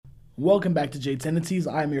Welcome back to J Tendencies.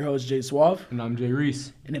 I'm your host, Jay Suave. And I'm Jay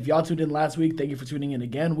Reese. And if y'all tuned in last week, thank you for tuning in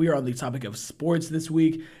again. We are on the topic of sports this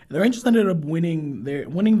week. And the Rangers ended up winning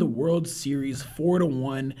the World Series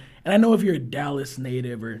 4-1. And I know if you're a Dallas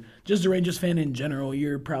native or just a Rangers fan in general,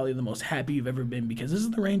 you're probably the most happy you've ever been because this is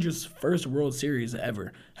the Rangers' first World Series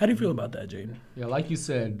ever. How do you feel about that, Jaden? Yeah, like you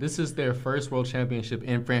said, this is their first World Championship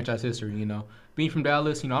in franchise history, Being from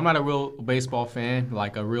Dallas, I'm not a real baseball fan,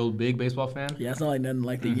 like a real big baseball fan. Yeah, it's not like nothing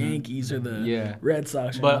like the Yankees or the Red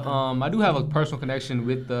Sox. But I do have a personal connection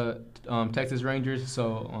with the Texas Rangers,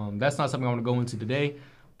 so that's not something I want to go into today.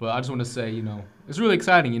 But I just want to say, it's really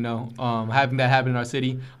exciting, having that happen in our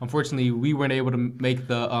city. Unfortunately, we weren't able to make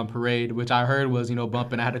the parade, which I heard was,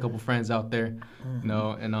 bumping. I had a couple friends out there,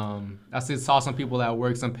 and I saw some people at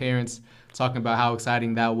work, some parents talking about how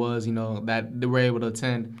exciting that was, that they were able to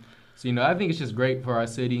attend. So, I think it's just great for our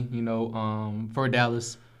city, for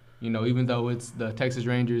Dallas. Even though it's the Texas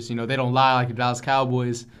Rangers, they don't lie like the Dallas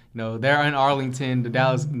Cowboys. They're in Arlington, the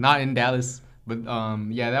Dallas, not in Dallas. But,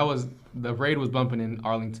 the parade was bumping in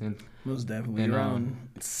Arlington. Most definitely. And, around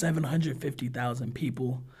 750,000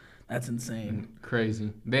 people. That's insane.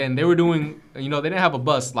 Crazy. Then they were doing, they didn't have a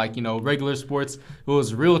bus like, regular sports. It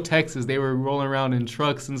was real Texas. They were rolling around in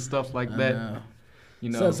trucks and stuff like that.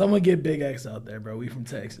 So someone get Big X out there, bro. We from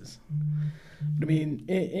Texas. But,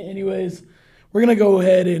 anyways, we're going to go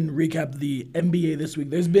ahead and recap the NBA this week.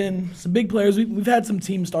 There's been some big players. We've had some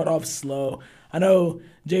teams start off slow. I know,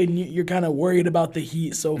 Jaden, you're kind of worried about the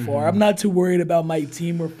Heat so far. I'm not too worried about my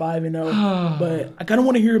team. We're 5-0. But I kind of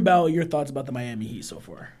want to hear about your thoughts about the Miami Heat so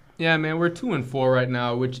far. Yeah, man, we're 2-4 right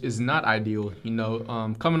now, which is not ideal.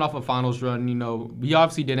 Coming off a finals run, we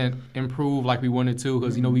obviously didn't improve like we wanted to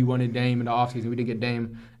because, we wanted Dame in the offseason. We didn't get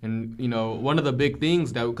Dame. And, one of the big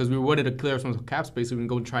things that, because we wanted to clear some cap space so we can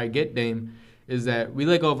go try to get Dame, is that we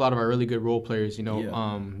let go of a lot of our really good role players.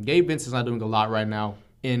 Gabe Vincent's not doing a lot right now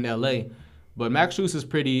in LA. But Max Strus is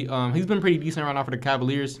he's been pretty decent right now for the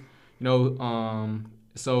Cavaliers.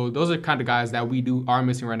 So those are the kind of guys that we are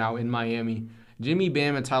missing right now in Miami. Jimmy,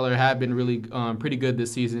 Bam, and Tyler have been really pretty good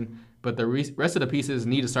this season, but the rest of the pieces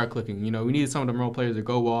need to start clicking. We need some of the role players to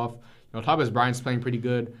go off. Thomas Bryant's playing pretty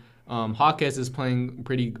good. Hawkes is playing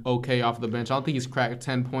pretty okay off the bench. I don't think he's cracked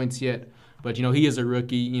 10 points yet, but he is a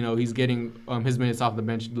rookie. He's getting his minutes off the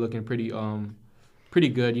bench looking pretty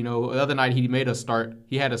good. The other night he made a start.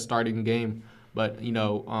 He had a starting game, but they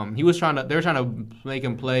were trying to make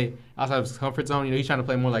him play outside of his comfort zone. He's trying to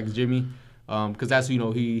play more like Jimmy. Because that's he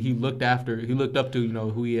looked up to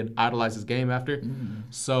who he had idolized his game after.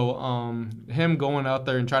 So him going out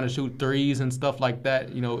there and trying to shoot threes and stuff like that,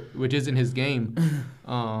 which isn't his game,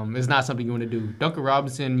 is not something you want to do. Duncan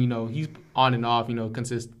Robinson, he's on and off,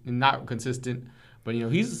 not consistent, but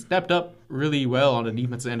he's stepped up really well on the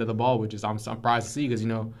defensive end of the ball, which is I'm surprised to see because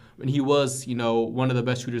when he was one of the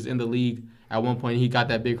best shooters in the league at one point, he got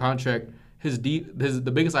that big contract.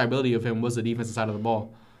 The biggest liability of him was the defensive side of the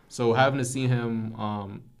ball. So having to see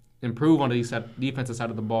him improve on the defensive side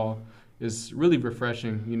of the ball is really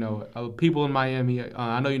refreshing. People in Miami,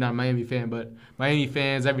 I know you're not a Miami fan, but Miami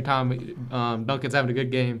fans, every time Duncan's having a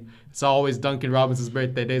good game, it's always Duncan Robinson's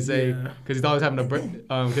birthday, they say, because he's always having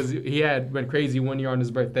because he went crazy one year on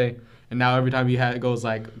his birthday, and now every time he goes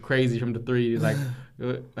like crazy from the three, he's like,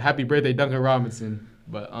 happy birthday, Duncan Robinson.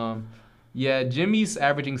 But yeah, Jimmy's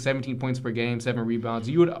averaging 17 points per game, 7 rebounds.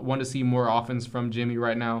 You would want to see more offense from Jimmy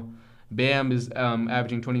right now. Bam is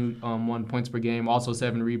averaging 21 points per game, also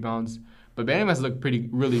 7 rebounds. But Bam has looked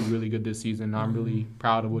really, really good this season. I'm really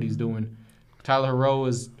proud of what he's doing. Tyler Herro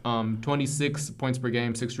is 26 points per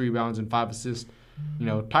game, 6 rebounds, and 5 assists.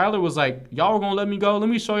 Tyler was like, y'all were going to let me go? Let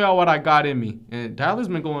me show y'all what I got in me. And Tyler's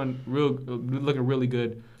been looking really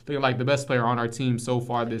good, looking like the best player on our team so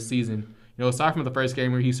far this season. Aside from the first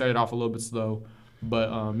game where he started off a little bit slow, but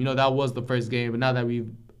that was the first game. But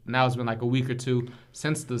now it's been like a week or two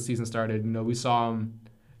since the season started. We saw him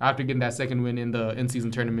after getting that second win in the in-season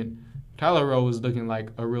tournament. Tyler Rowe is looking like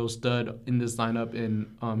a real stud in this lineup,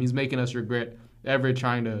 and he's making us regret ever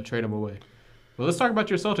trying to trade him away. Well, let's talk about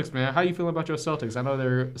your Celtics, man. How you feeling about your Celtics? I know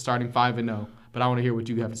they're starting 5-0, but I want to hear what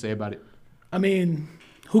you have to say about it.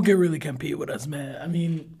 Who can really compete with us,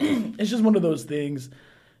 man? It's just one of those things.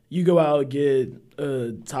 You go out, get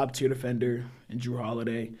a top-tier defender in Drew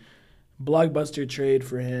Holiday, blockbuster trade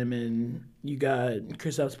for him, and you got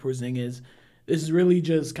Kristaps Porzingis. This is really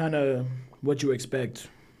just kind of what you expect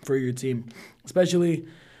for your team, especially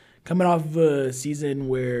coming off of a season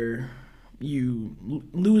where you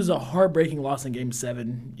lose a heartbreaking loss in Game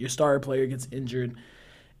 7. Your star player gets injured,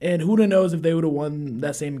 and who knows if they would have won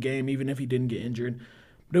that same game even if he didn't get injured.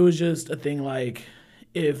 But it was just a thing like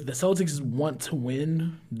if the Celtics want to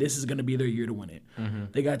win, this is going to be their year to win it.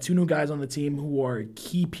 They got 2 new guys on the team who are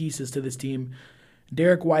key pieces to this team.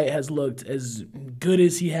 Derek White has looked as good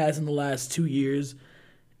as he has in the last 2 years.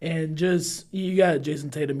 And just, you got Jason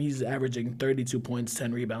Tatum. He's averaging 32 points,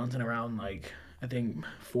 10 rebounds, and around, like, I think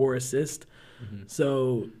 4 assists.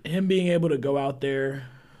 So him being able to go out there,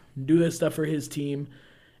 do this stuff for his team,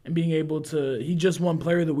 and being able to, he just won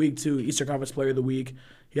Player of the Week too, Eastern Conference Player of the Week.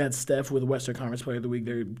 He had Steph with Western Conference Player of the Week.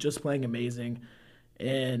 They're just playing amazing.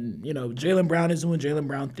 And, you know, Jaylen Brown is doing Jaylen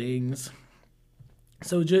Brown things.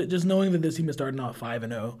 So just knowing that this team is starting off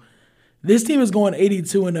 5-0. This team is going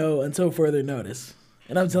 82-0 until further notice.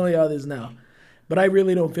 And I'm telling y'all this now. But I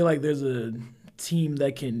really don't feel like there's a team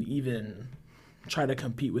that can even try to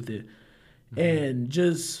compete with it. And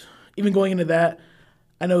just even going into that,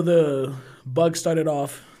 I know the Bucks started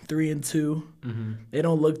off 3-2. They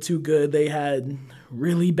don't look too good. They had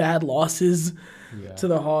really bad losses to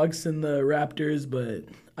the Hawks and the Raptors.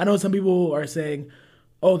 But I know some people are saying,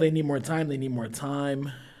 oh, they need more time. They need more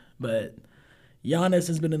time. But Giannis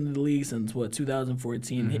has been in the league since,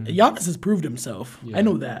 2014. Giannis has proved himself. I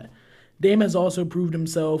know that. Dame has also proved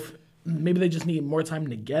himself. Maybe they just need more time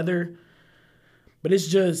together. But it's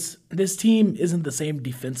just, this team isn't the same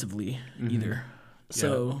defensively either.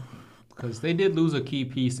 So, because they did lose a key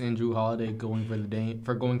piece in Jrue Holiday going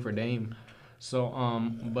for Dame.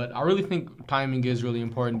 So, but I really think timing is really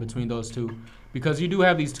important between those two, because you do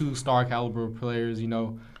have these 2 star caliber players, you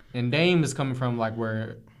know, and Dame is coming from like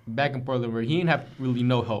where back in Portland where he didn't have really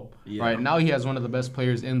no help. Right now he has one of the best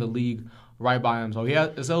players in the league right by him, so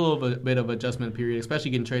it's a little bit of adjustment period,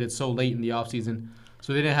 especially getting traded so late in the offseason.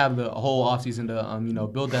 So they didn't have the whole offseason to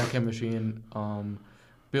build that chemistry and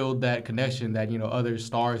build that connection that, you know, other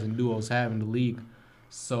stars and duos have in the league.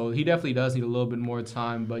 So he definitely does need a little bit more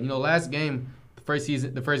time. But, you know, last game,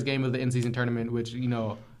 the first game of the in-season tournament, which, you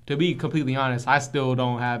know, to be completely honest, I still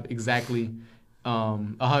don't have exactly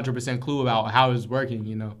 100% clue about how it's working,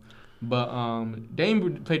 you know. But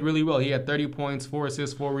Dame played really well. He had 30 points, 4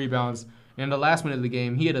 assists, 4 rebounds. And in the last minute of the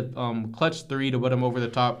game, he had a clutch 3 to put him over the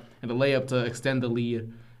top and a layup to extend the lead.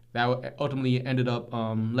 That ultimately ended up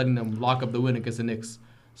letting them lock up the win against the Knicks.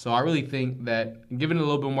 So I really think that given it a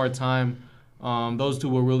little bit more time, those two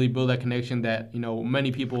will really build that connection that, you know,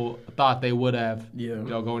 many people thought they would have, you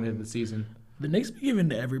know, going into the season. The Knicks be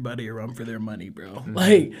giving everybody a run for their money, bro.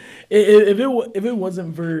 Like, if it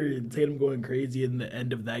wasn't for Tatum going crazy in the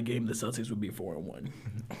end of that game, the Celtics would be 4-1.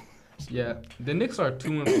 Yeah, the Knicks are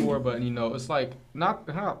 2-4, but, you know, it's like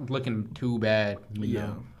not looking too bad.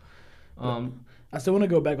 You know? I still want to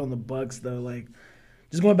go back on the Bucks though. Like,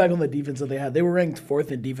 just going back on the defense that they had, they were ranked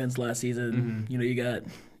 4th in defense last season. You know, you got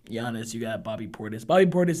Giannis, you got Bobby Portis. Bobby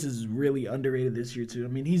Portis is really underrated this year too. I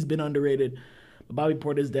mean, he's been underrated, but Bobby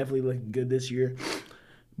Portis definitely looking good this year.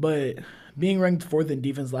 But being ranked 4th in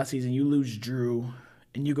defense last season, you lose Jrue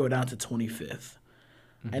and you go down to 25th.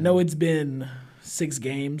 I know it's been 6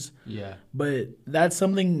 games, but that's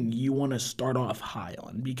something you want to start off high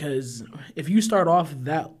on, because if you start off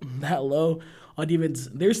that low on defense,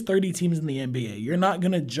 there's 30 teams in the NBA. You're not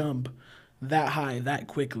going to jump that high that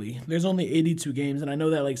quickly. There's only 82 games, and I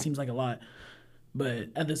know that like seems like a lot, but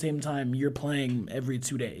at the same time, you're playing every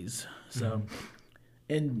 2 days. So,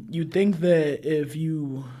 and you'd think that if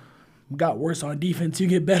you got worse on defense, you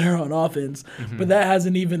get better on offense, but that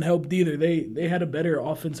hasn't even helped either. They had a better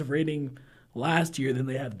offensive rating last year than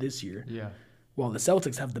they have this year. Well, the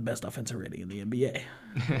Celtics have the best offensive rating in the NBA.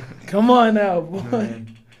 Come on now, boy.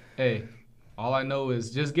 Man. Hey, all I know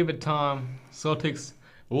is just give it time. Celtics,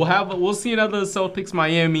 we'll see another Celtics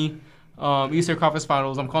Miami Eastern Conference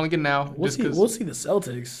Finals. I'm calling it now. We'll see the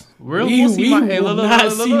Celtics.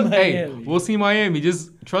 We'll see Miami.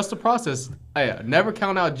 Just trust the process. Hey, never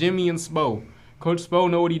count out Jimmy and Spo. Coach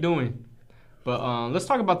Spo know what he's doing. But let's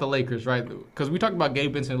talk about the Lakers, right? Because we talked about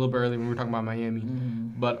Gabe Vincent a little bit earlier when we were talking about Miami.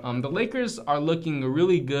 But the Lakers are looking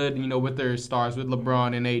really good, you know, with their stars, with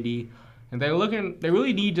LeBron and AD. And they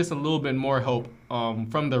really need just a little bit more help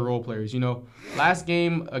from their role players. You know, last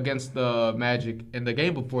game against the Magic and the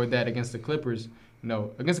game before that against the Clippers, you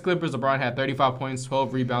know, against the Clippers, LeBron had 35 points,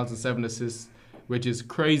 12 rebounds, and 7 assists, which is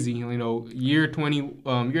crazy. You know, year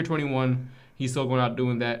 21, he's still going out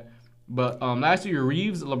doing that. But last year,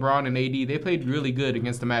 Reeves, LeBron, and AD, they played really good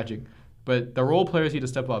against the Magic. But the role players need to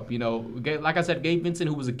step up. You know, like I said, Gabe Vincent,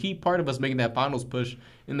 who was a key part of us making that finals push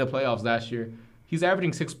in the playoffs last year, he's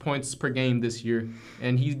averaging 6 points per game this year,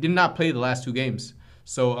 and he did not play the last 2 games.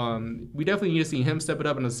 So we definitely need to see him step it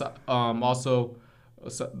up, and also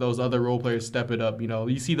those other role players step it up. You know,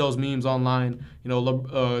 you see those memes online. You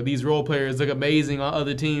know, these role players look amazing on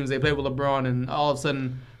other teams. They play with LeBron, and all of a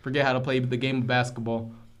sudden forget how to play the game of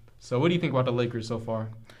basketball. So, what do you think about the Lakers so far?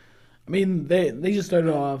 I mean, they just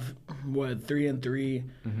started off 3-3,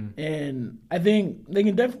 and I think they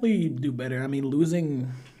can definitely do better. I mean,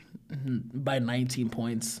 losing by 19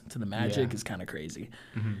 points to the Magic is kind of crazy.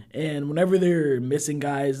 And whenever they're missing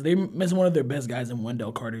guys, they're missing one of their best guys in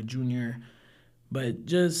Wendell Carter Jr. But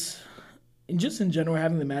just in general,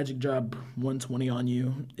 having the Magic drop 120 on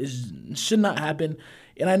you should not happen.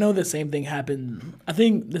 And I know the same thing happened. I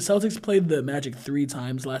think the Celtics played the Magic 3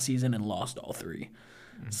 times last season and lost all 3.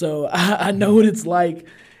 So I know what it's like.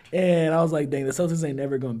 And I was like, dang, the Celtics ain't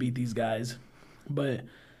never going to beat these guys. But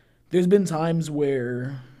there's been times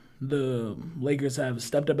where the Lakers have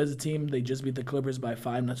stepped up as a team. They just beat the Clippers by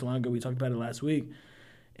 5 not too long ago. We talked about it last week.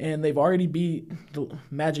 And they've already beat the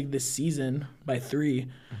Magic this season by 3.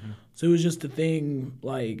 So it was just a thing,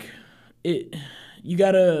 like, you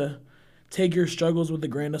got to take your struggles with a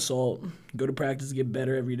grain of salt, go to practice, get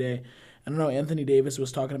better every day. I don't know, Anthony Davis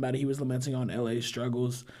was talking about it. He was lamenting on LA's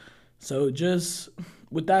struggles. So just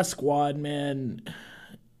with that squad, man,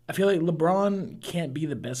 I feel like LeBron can't be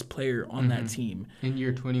the best player on that team. In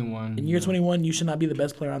year 21. In year 21, you should not be the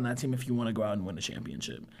best player on that team if you want to go out and win a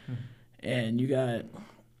championship. And you got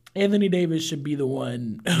Anthony Davis should be the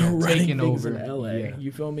one running things over in LA. Yeah.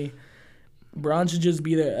 You feel me? Bron should just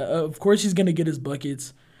be there. Of course, he's going to get his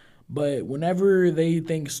buckets. But whenever they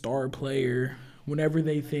think star player, whenever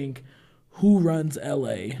they think who runs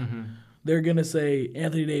LA, they're going to say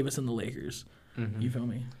Anthony Davis and the Lakers. You feel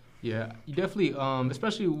me? Yeah, you definitely,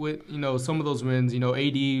 especially with, some of those wins,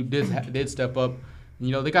 AD did step up.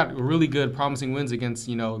 They got really good, promising wins against,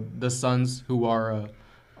 the Suns, who are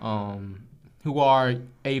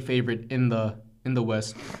a favorite in the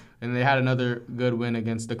West. And they had another good win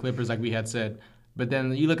against the Clippers, like we had said. But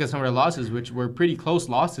then you look at some of their losses, which were pretty close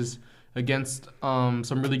losses against some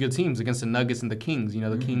really good teams, against the Nuggets and the Kings.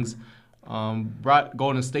 The Kings brought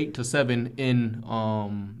Golden State to 7 in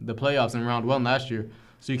the playoffs in round 1 last year.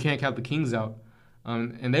 So you can't count the Kings out.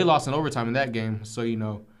 And they lost in overtime in that game. So,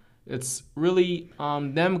 it's really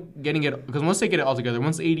them getting it. Because once they get it all together,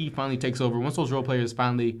 once AD finally takes over, once those role players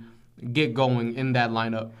finally get going in that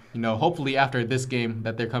lineup, hopefully after this game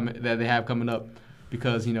that they have coming up.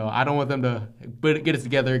 Because, I don't want them to get it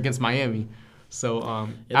together against Miami. So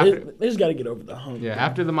they just got to get over the hump. Yeah,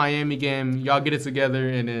 after the Miami game, y'all get it together,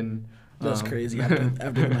 and then that's crazy. After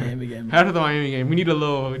the Miami game. After the Miami game, we need a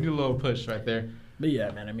little push right there. But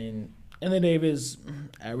yeah, man. I mean, Anthony Davis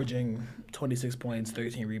averaging 26 points,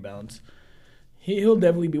 13 rebounds. He'll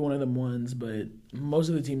definitely be one of them ones. But most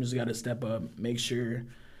of the teams just got to step up, make sure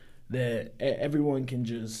that everyone can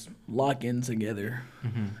just lock in together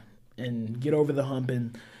and get over the hump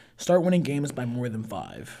and start winning games by more than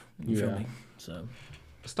 5. You feel me? So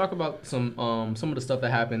let's talk about some of the stuff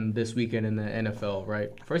that happened this weekend in the NFL,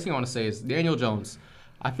 right? First thing I want to say is Daniel Jones.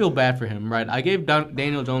 I feel bad for him, right? I gave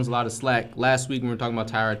Daniel Jones a lot of slack last week when we were talking about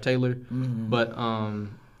Tyrod Taylor. But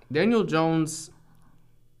Daniel Jones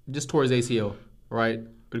just tore his ACL, right?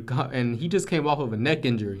 And he just came off of a neck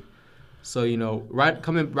injury. So,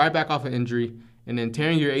 coming right back off an injury and then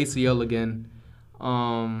tearing your ACL again,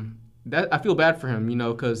 that I feel bad for him,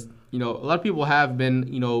 because a lot of people have been,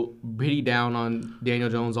 pretty down on Daniel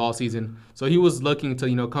Jones all season. So he was looking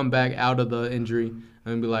to, come back out of the injury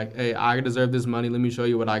and be like, hey, I deserve this money. Let me show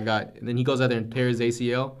you what I got. And then he goes out there and tears his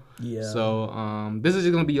ACL. Yeah. So this is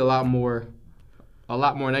going to be a lot more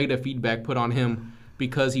negative feedback put on him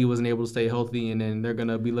because he wasn't able to stay healthy. And then they're going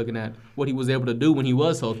to be looking at what he was able to do when he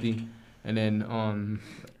was healthy. And then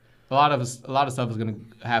a lot of stuff is going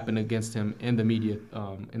to happen against him in the media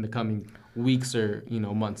in the coming weeks or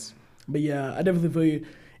months. But yeah, I definitely feel you.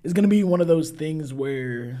 It's going to be one of those things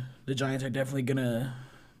where the Giants are definitely going to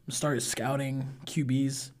start scouting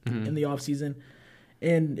QBs in the offseason.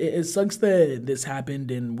 And it sucks that this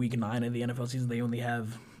happened in week 9 of the NFL season. They only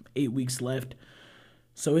have 8 weeks left.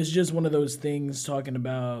 So it's just one of those things talking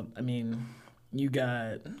about, I mean, you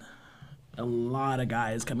got a lot of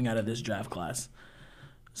guys coming out of this draft class.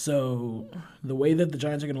 So the way that the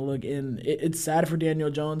Giants are going to look it's sad for Daniel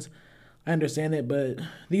Jones. I understand it, but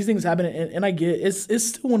these things happen, and I get it's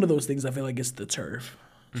still one of those things. I feel like it's the turf,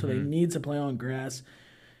 so they need to play on grass,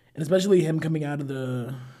 and especially him coming out of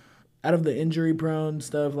the injury prone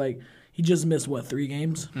stuff. Like he just missed 3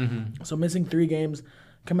 games, so missing 3 games,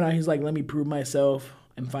 coming out, he's like, let me prove myself.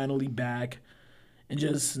 I'm finally back, and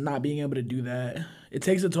just not being able to do that, it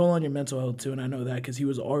takes a toll on your mental health too. And I know that because he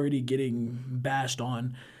was already getting bashed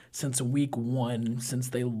on since week 1, since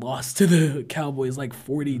they lost to the Cowboys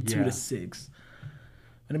 42-6.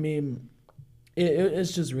 But I mean,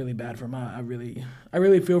 it's just really bad for him. I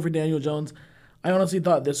really feel for Daniel Jones. I honestly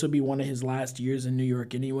thought this would be one of his last years in New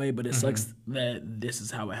York anyway, but it sucks that this is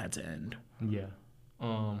how it had to end. Yeah.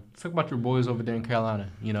 Let's talk about your boys over there in Carolina.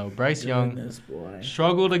 Bryce Young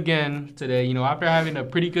struggled again today, after having a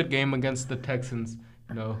pretty good game against the Texans,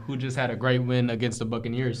 who just had a great win against the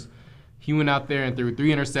Buccaneers. He went out there and threw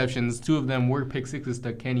 3 interceptions. 2 of them were pick sixes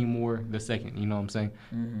to Kenny Moore the second. You know what I'm saying?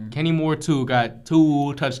 Mm-hmm. Kenny Moore, too, got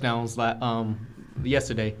 2 touchdowns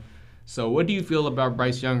yesterday. So what do you feel about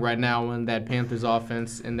Bryce Young right now in that Panthers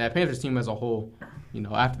offense and that Panthers team as a whole,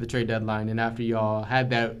 after the trade deadline and after y'all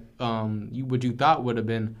had that what you thought would have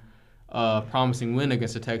been a promising win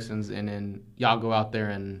against the Texans, and then y'all go out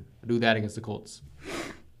there and do that against the Colts?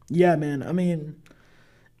 Yeah, man. I mean,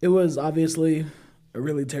 it was obviously a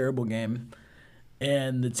really terrible game.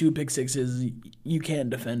 And the 2 pick sixes, you can't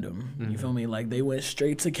defend them. Mm-hmm. You feel me? Like, they went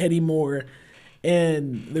straight to Kenny Moore.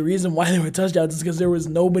 And the reason why they were touchdowns is because there was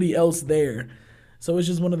nobody else there. So it's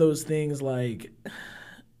just one of those things like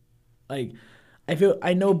I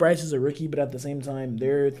know Bryce is a rookie, but at the same time,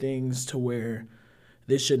 there are things to where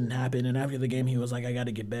this shouldn't happen. And after the game, he was like, I got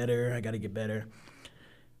to get better.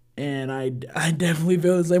 And I definitely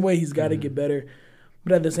feel the same way. He's got to get better.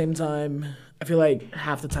 But at the same time, I feel like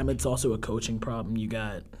half the time it's also a coaching problem. You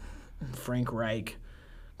got Frank Reich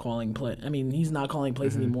calling play. I mean, he's not calling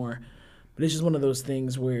plays anymore. But it's just one of those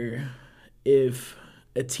things where if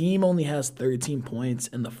a team only has 13 points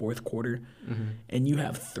in the fourth quarter and you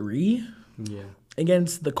have 3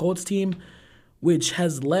 against the Colts team, which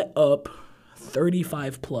has let up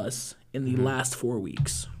 35-plus in the last 4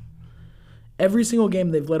 weeks. Every single game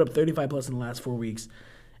they've let up 35-plus in the last 4 weeks.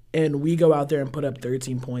 And we go out there and put up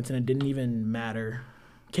 13 points, and it didn't even matter.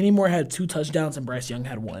 Kenny Moore had 2 touchdowns, and Bryce Young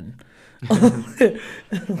had 1.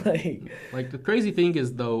 Like the crazy thing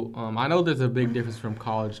is, though, I know there's a big difference from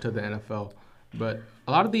college to the NFL, but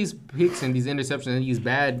a lot of these picks and these interceptions and these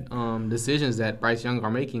bad decisions that Bryce Young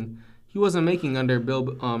are making, he wasn't making under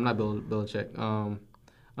not Bill Belichick,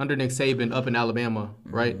 under Nick Saban up in Alabama,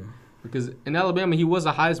 right? Because in Alabama, he was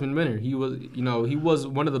a Heisman winner. He was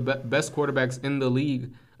one of the best quarterbacks in the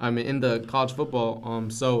league. In the college football.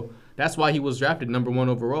 So that's why he was drafted number 1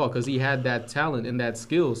 overall, because he had that talent and that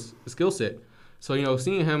skill set. So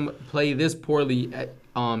seeing him play this poorly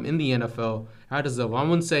in the NFL, I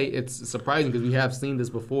wouldn't say it's surprising because we have seen this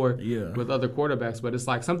before with other quarterbacks, but it's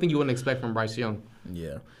like something you wouldn't expect from Bryce Young.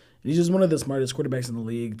 Yeah, he's just one of the smartest quarterbacks in the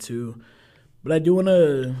league too. But I do want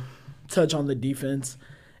to touch on the defense.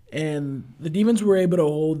 And the defense were able to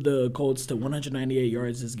hold the Colts to 198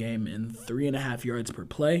 yards this game and 3.5 yards per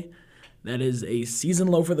play. That is a season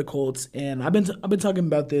low for the Colts. And I've been talking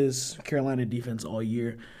about this Carolina defense all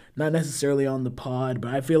year, not necessarily on the pod,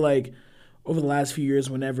 but I feel like over the last few years,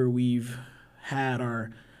 whenever we've had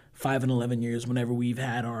our 5-11 years, whenever we've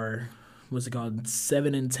had our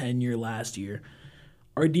 7-10 year last year,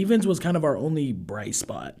 our defense was kind of our only bright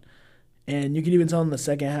spot. And you can even tell in the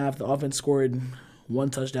second half, the offense scored 1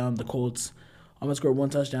 touchdown. The Colts almost scored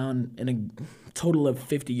 1 touchdown and a total of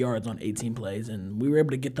 50 yards on 18 plays, and we were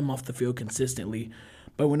able to get them off the field consistently.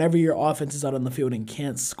 But whenever your offense is out on the field and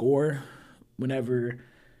can't score, whenever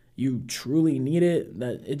you truly need it,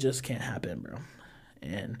 that it just can't happen, bro.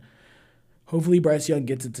 And hopefully Bryce Young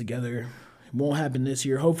gets it together. It won't happen this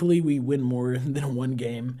year. Hopefully we win more than 1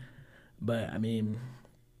 game. But, I mean,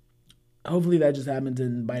 hopefully that just happens,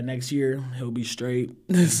 and by next year he'll be straight.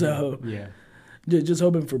 So, yeah. Just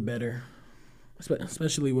hoping for better,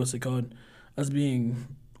 especially us being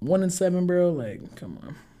 1-7, bro. Like, come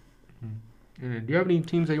on. Do you have any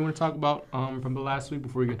teams that you want to talk about from the last week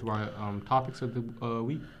before we get to our topics of the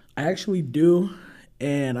week? I actually do,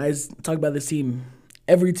 and I talk about this team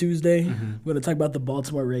every Tuesday. I'm going to talk about the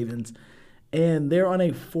Baltimore Ravens, and they're on a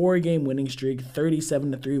 4-game winning streak,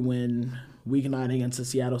 37-3 win week 9 against the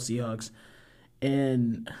Seattle Seahawks,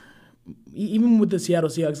 and even with the Seattle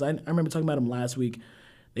Seahawks, I remember talking about them last week.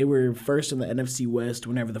 They were first in the NFC West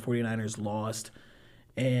whenever the 49ers lost.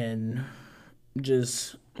 And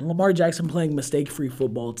just Lamar Jackson playing mistake-free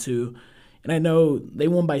football, too. And I know they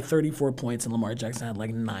won by 34 points, and Lamar Jackson had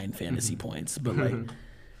like 9 fantasy points. But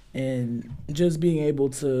and just being able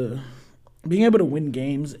to win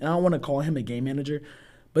games. And I don't want to call him a game manager,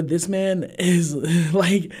 but this man is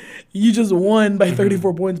like, you just won by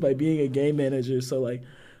 34 points by being a game manager. So like,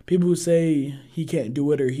 people who say he can't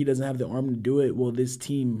do it or he doesn't have the arm to do it, well, this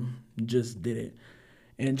team just did it.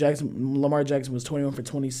 And Lamar Jackson was 21 for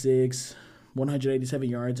 26, 187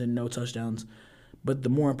 yards, and no touchdowns. But the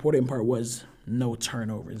more important part was no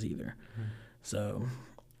turnovers either. So,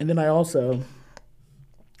 and then I also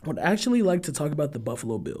would actually like to talk about the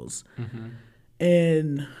Buffalo Bills.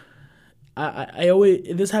 And I always,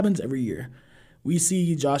 this happens every year. We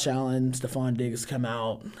see Josh Allen, Stephon Diggs come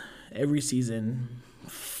out every season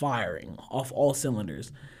firing off all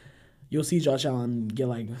cylinders. You'll see Josh Allen get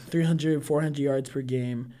like 300, 400 yards per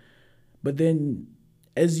game. But then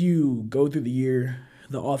as you go through the year,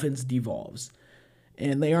 the offense devolves.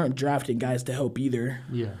 And they aren't drafting guys to help either.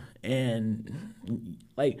 Yeah. And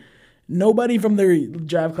like nobody from their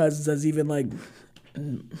draft classes has even like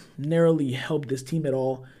narrowly helped this team at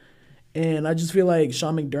all. And I just feel like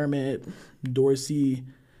Sean McDermott, Dorsey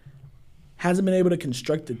hasn't been able to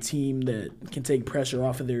construct a team that can take pressure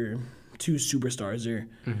off of their two superstars or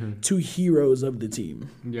two heroes of the team.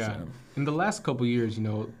 Yeah. So. In the last couple of years,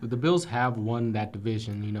 the Bills have won that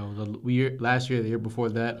division. Last year, the year before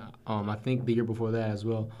that, I think the year before that as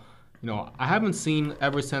well. I haven't seen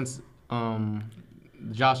ever since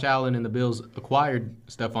Josh Allen and the Bills acquired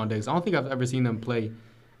Stephon Diggs. I don't think I've ever seen them play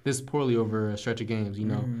this poorly over a stretch of games.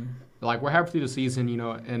 Like we're halfway through the season,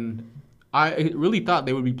 and I really thought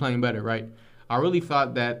they would be playing better, right? I really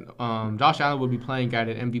thought that Josh Allen would be playing at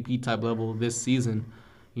an MVP type level this season.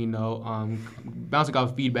 Bouncing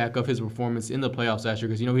off feedback of his performance in the playoffs last year,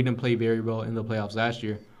 because he didn't play very well in the playoffs last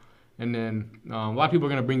year. And then a lot of people are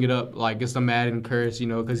gonna bring it up like it's the Madden curse,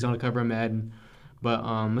 because he's on the cover of Madden. But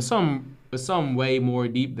it's some way more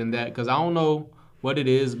deep than that, because I don't know what it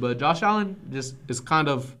is, but Josh Allen just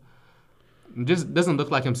doesn't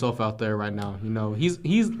look like himself out there right now.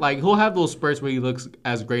 He's like he'll have those spurts where he looks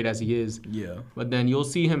as great as he is. Yeah. But then you'll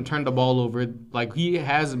see him turn the ball over. Like he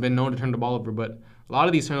hasn't been known to turn the ball over, but a lot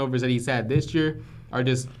of these turnovers that he's had this year are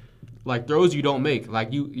just like throws you don't make. Like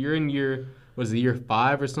you're in year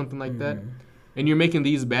 5 or something like that, and you're making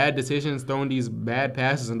these bad decisions, throwing these bad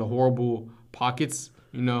passes into horrible pockets.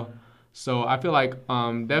 So I feel like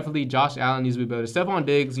definitely Josh Allen needs to be better. Stephon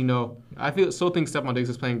Diggs, I still think Stephon Diggs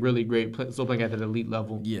is playing really great, still playing at that elite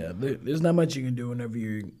level. Yeah, there's not much you can do whenever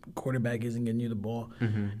your quarterback isn't getting you the ball.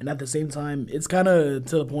 And at the same time, it's kind of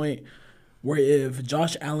to the point where if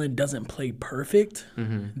Josh Allen doesn't play perfect,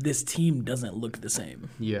 this team doesn't look the same.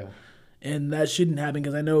 Yeah. And that shouldn't happen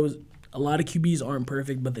because I know a lot of QBs aren't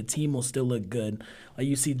perfect, but the team will still look good. Like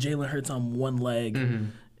you see Jalen Hurts on one leg,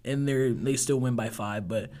 and they still win by 5,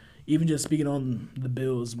 but even just speaking on the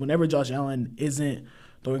Bills, whenever Josh Allen isn't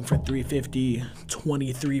throwing for 350,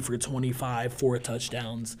 23 for 25, 4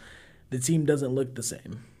 touchdowns, the team doesn't look the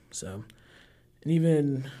same. So, and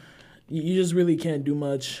even you just really can't do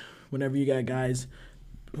much whenever you got guys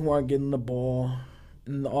who aren't getting the ball,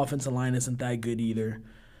 and the offensive line isn't that good either.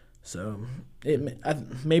 So,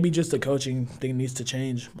 maybe just the coaching thing needs to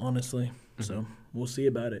change, honestly. So, we'll see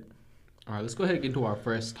about it. All right, let's go ahead and get into our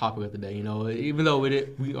first topic of the day. Even though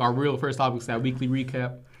our real first topic is that weekly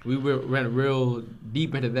recap, we went real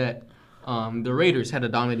deep into that. The Raiders had a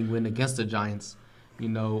dominating win against the Giants. Do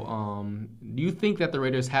you think that the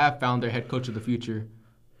Raiders have found their head coach of the future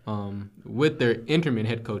with their interim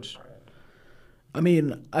head coach? I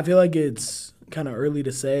mean, I feel like it's kind of early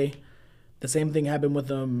to say. The same thing happened with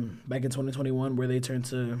them back in 2021 where they turned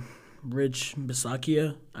to Rich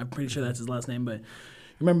Bisaccia. I'm pretty sure that's his last name, but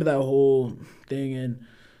remember that whole thing, and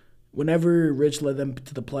whenever Rich led them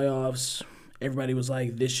to the playoffs, everybody was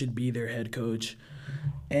like, this should be their head coach.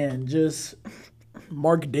 And just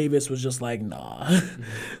Mark Davis was just like, nah.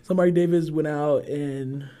 So Mark Davis went out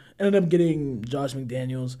and ended up getting Josh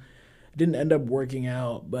McDaniels. Didn't end up working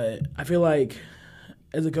out, but I feel like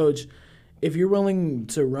as a coach, if you're willing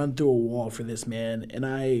to run through a wall for this man, and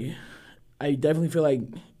I definitely feel like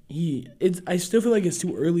I still feel like it's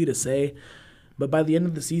too early to say, but by the end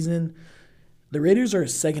of the season, the Raiders are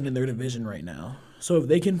second in their division right now. So if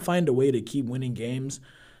they can find a way to keep winning games,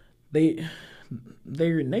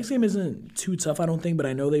 their next game isn't too tough, I don't think, but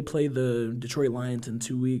I know they play the Detroit Lions in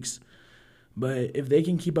 2 weeks. But if they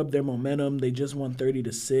can keep up their momentum, they just won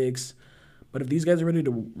 30-6. But if these guys are ready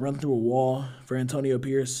to run through a wall for Antonio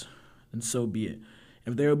Pierce, then so be it.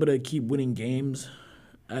 If they're able to keep winning games,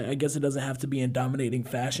 I guess it doesn't have to be in dominating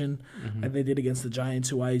fashion like they did against the Giants,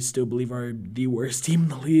 who I still believe are the worst team in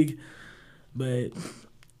the league. But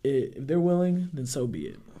if they're willing, then so be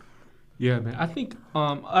it. Yeah, man. I think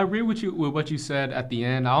I agree with what you said at the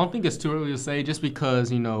end. I don't think it's too early to say just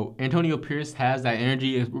because, Antonio Pierce has that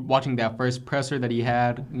energy. Watching that first presser that he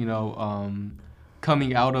had,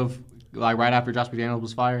 coming out of, like, right after Josh McDaniels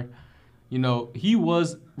was fired, he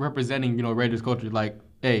was representing, Raiders culture. Like,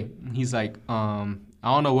 hey, he's like, I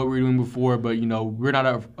don't know what we were doing before, but, we're not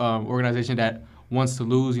an organization that wants to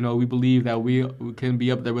lose. We believe that we can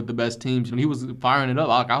be up there with the best teams. He was firing it up.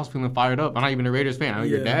 I was feeling fired up. I'm not even a Raiders fan. I know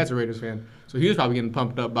your dad's a Raiders fan. So he was probably getting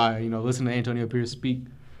pumped up by, listening to Antonio Pierce speak.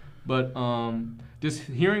 But just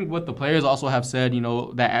hearing what the players also have said,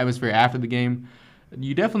 that atmosphere after the game,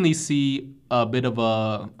 you definitely see a bit of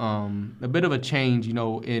a change,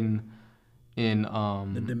 in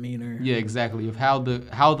The demeanor. yeah, exactly, of how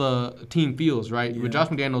the team feels, right? Yeah. With Josh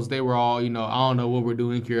McDaniels, they were all, I don't know what we're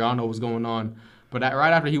doing here, I don't know what's going on. But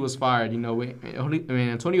right after he was fired,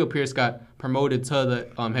 Antonio Pierce got promoted to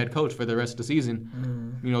the head coach for the rest of the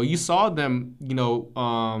season. You saw them,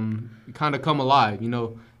 kind of come alive,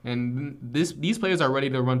 and these players are ready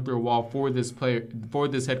to run through a wall for this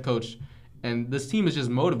head coach, and this team is just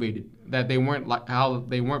motivated that they weren't like how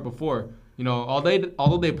they weren't before.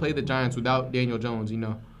 Although they played the Giants without Daniel Jones,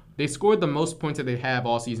 they scored the most points that they have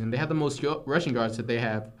all season. They had the most rushing yards that they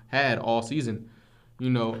have had all season.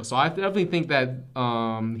 So I definitely think that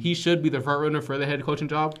he should be the front runner for the head coaching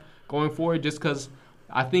job going forward, just because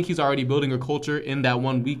I think he's already building a culture in that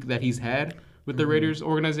 1 week that he's had with the Raiders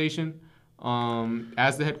organization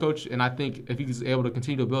as the head coach. And I think if he's able to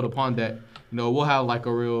continue to build upon that, we'll have like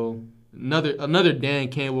a real another Dan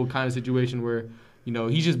Campbell kind of situation where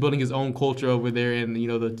he's just building his own culture over there, and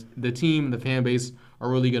the team and the fan base are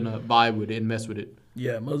really gonna vibe with it and mess with it.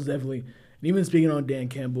 Yeah, most definitely. And even speaking on Dan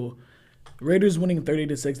Campbell, Raiders winning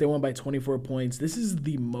 30-6. They won by 24 points. This is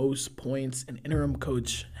the most points an interim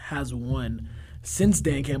coach has won since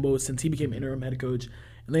Dan Campbell, since he became interim head coach.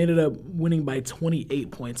 And they ended up winning by 28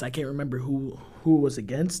 points. I can't remember who it was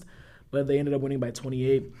against, but they ended up winning by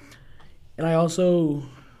 28. And I also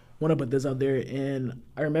want to put this out there. And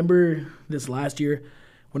I remember this last year,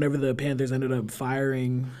 whenever the Panthers ended up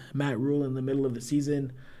firing Matt Rule in the middle of the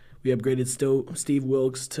season, we upgraded Steve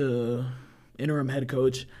Wilkes to interim head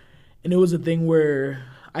coach. And it was a thing where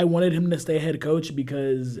I wanted him to stay head coach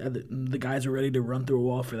because the guys were ready to run through a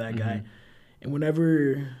wall for that guy. And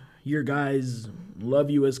whenever your guys love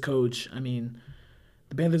you as coach, the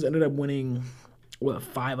Panthers ended up winning,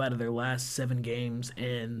 5 out of their last 7 games,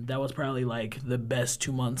 and that was probably like the best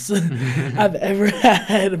 2 months I've ever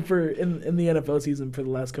had in the NFL season for the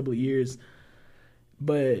last couple of years.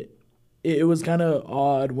 But it was kind of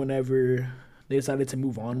odd whenever they decided to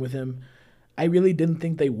move on with him. I really didn't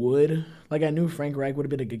think they would. Like, I knew Frank Reich would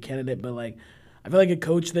have been a good candidate, but like, I feel like a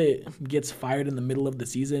coach that gets fired in the middle of the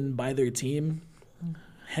season by their team,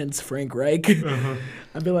 hence Frank Reich, I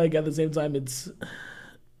feel like at the same time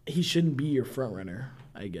he shouldn't be your front runner,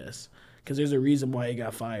 I guess, because there's a reason why he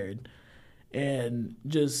got fired. And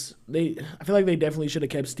I feel like they definitely should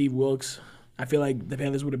have kept Steve Wilkes. I feel like the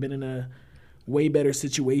Panthers would have been in a way better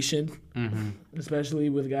situation, especially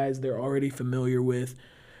with guys they're already familiar with.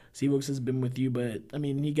 Steve Wilkes has been with you, but,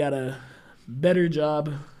 he got a better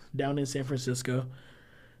job down in San Francisco.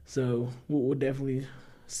 So we'll definitely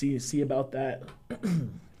see about that.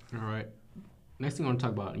 All right. Next thing I want to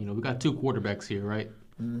talk about, we got 2 quarterbacks here, right?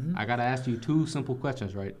 I got to ask you 2 simple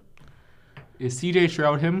questions, right? Is C.J.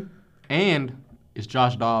 Stroud him? And is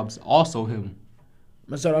Josh Dobbs also him? I'm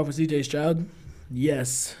going to start off with C.J. Stroud.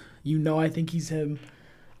 Yes. I think he's him.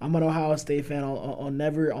 I'm an Ohio State fan. I'll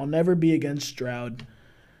never be against Stroud.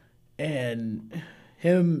 And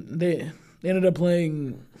they ended up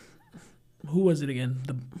playing. Who was it again?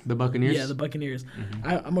 The Buccaneers? Yeah, the Buccaneers.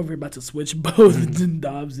 I'm over here about to switch both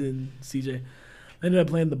Dobbs and CJ. They ended up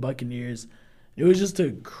playing the Buccaneers. It was just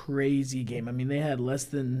a crazy game. They had less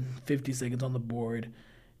than 50 seconds on the board.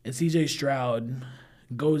 And CJ Stroud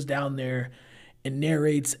goes down there and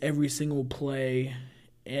narrates every single play.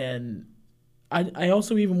 And I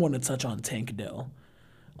also even want to touch on Tank Dell.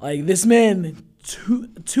 Like, this man,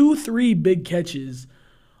 3 big catches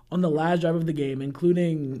on the last drive of the game,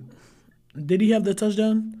 including, did he have the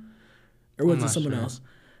touchdown? Or was it someone else?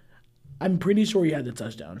 I'm pretty sure he had the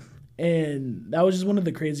touchdown. And that was just one of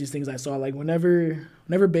the craziest things I saw. Like, whenever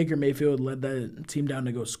Baker Mayfield led that team down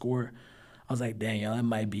to go score, I was like, dang, that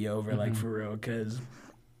might be over, like, for real. Because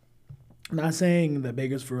I'm not saying that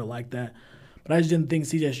Baker's for real like that, but I just didn't think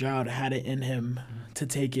C.J. Stroud had it in him to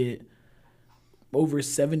take it over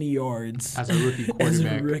 70 yards as a rookie quarterback. As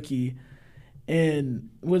a rookie. And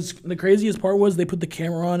the craziest part was they put the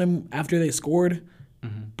camera on him after they scored.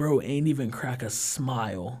 Bro ain't even crack a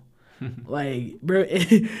smile. Like, bro,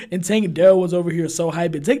 and Tank Dell was over here so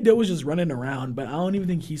hyped. And Tank Dell was just running around, but I don't even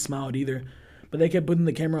think he smiled either. But they kept putting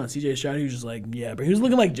the camera on C.J. Stroud. He was just like, yeah, but he was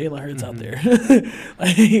looking like Jalen Hurts out there.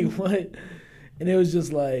 Like, what? And it was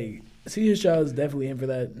just like, C.J. Stroud is definitely in for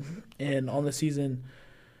that. And on the season,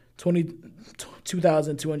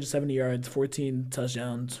 2,270 yards, 14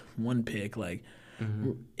 touchdowns, 1 pick. Like,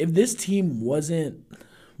 if this team wasn't,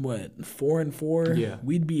 4-4,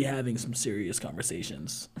 we'd be having some serious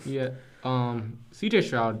conversations. Yeah. C.J.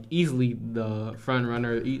 Stroud, easily the front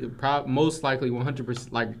runner, most likely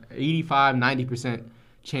 100%, like 85, 90%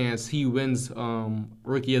 chance he wins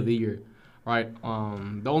Rookie of the Year, right?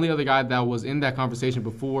 The only other guy that was in that conversation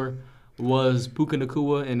before was Puka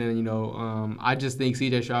Nacua, and then I just think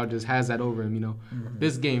C.J. Stroud just has that over him.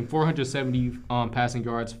 This game, 470 passing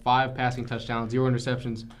yards, 5 passing touchdowns, 0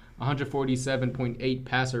 interceptions, 147.8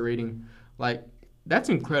 passer rating. Like, that's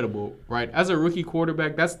incredible, right? As a rookie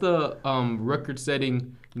quarterback, that's the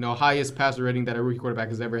record-setting, highest passer rating that a rookie quarterback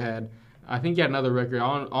has ever had. I think he had another record.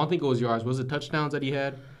 I don't think it was yards. Was it touchdowns that he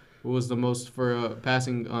had? What was the most for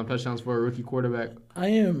passing touchdowns for a rookie quarterback? I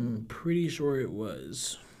am pretty sure it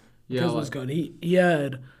was. Yeah, because it was good. He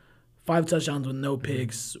had 5 touchdowns with no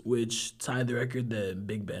picks, which tied the record that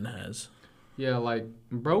Big Ben has. Yeah,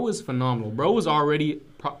 bro is phenomenal. Bro was already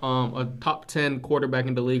a top 10 quarterback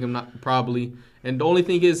in the league, probably. And the only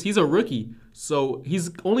thing is, he's a rookie, so he's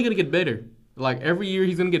only going to get better. Every year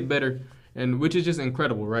he's going to get better, and which is just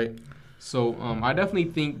incredible, right? So I definitely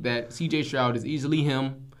think that C.J. Stroud is easily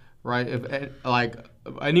him, right? If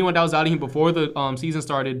anyone that was doubting him before the season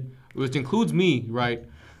started, which includes me, right?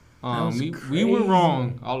 We were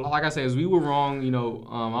wrong. Like I said, we were wrong. I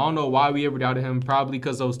don't know why we ever doubted him. Probably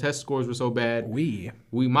because those test scores were so bad.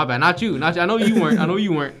 My bad. Not you. I know you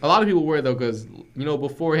weren't. A lot of people were though, because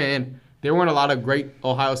beforehand there weren't a lot of great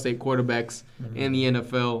Ohio State quarterbacks in the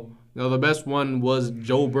NFL. The best one was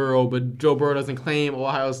Joe Burrow, but Joe Burrow doesn't claim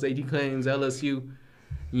Ohio State. He claims LSU.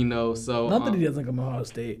 So not that he doesn't come Ohio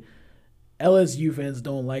State. LSU fans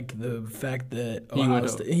don't like the fact that Ohio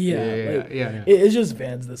State. Yeah. It's just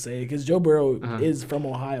fans that say it, because Joe Burrow is from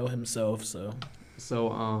Ohio himself. So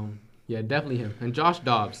definitely him. And Josh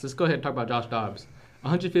Dobbs. Let's go ahead and talk about Josh Dobbs.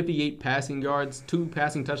 158 passing yards, 2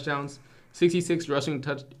 passing touchdowns, 66 rushing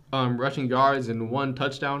yards, and 1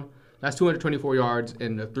 touchdown. That's 224 yards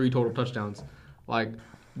and 3 total touchdowns.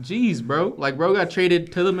 Geez, bro. Bro got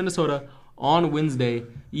traded to the Minnesota on Wednesday.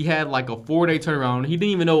 He had a 4-day turnaround. He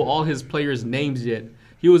didn't even know all his players' names yet.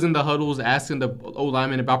 He was in the huddles asking the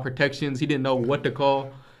O-lineman about protections. He didn't know what to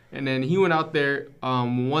call. And then he went out there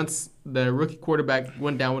once the rookie quarterback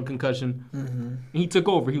went down with concussion. And he took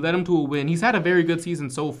over. He led him to a win. He's had a very good season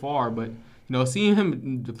so far, but seeing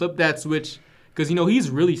him flip that switch, because he's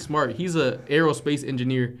really smart. He's an aerospace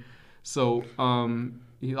engineer. So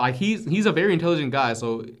he's a very intelligent guy.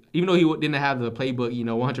 So even though he didn't have the playbook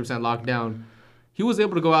 100% locked down, he was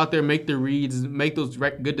able to go out there, make the reads, make those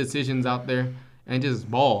good decisions out there, and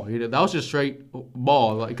just ball. That was just straight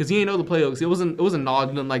ball, because he didn't know the playbooks. It wasn't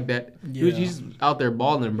nothing like that. Yeah. He was just out there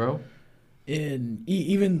balling, bro. And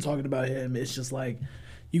even talking about him, it's just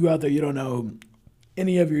you go out there, you don't know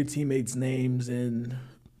any of your teammates' names, and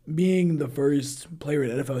being the first player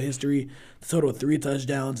in NFL history to total 3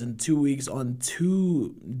 touchdowns in 2 weeks on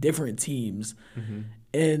 2 different teams,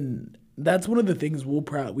 and that's one of the things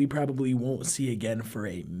we probably won't see again for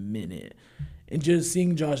a minute. And just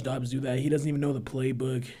seeing Josh Dobbs do that, he doesn't even know the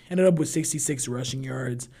playbook. Ended up with 66 rushing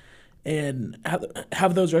yards, and half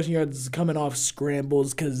of those rushing yards coming off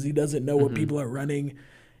scrambles because he doesn't know what people are running.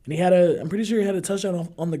 And I'm pretty sure he had a touchdown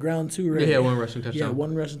on the ground too, right? Yeah, 1 rushing touchdown. Yeah,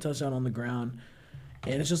 1 rushing touchdown on the ground.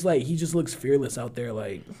 And it's just he just looks fearless out there,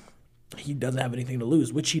 he doesn't have anything to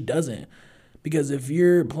lose, which he doesn't. Because if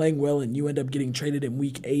you're playing well and you end up getting traded in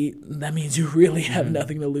week 8, that means you really have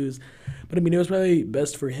nothing to lose. But, it was probably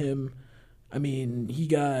best for him. He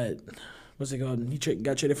got, what's it called? He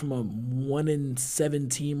got traded from a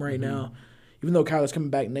 1-7 team right now, even though Kyler's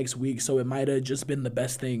coming back next week, so it might have just been the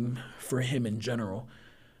best thing for him in general.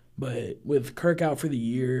 But with Kirk out for the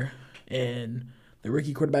year and the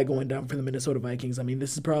rookie quarterback going down for the Minnesota Vikings,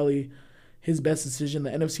 this is probably his best decision. The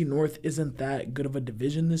NFC North isn't that good of a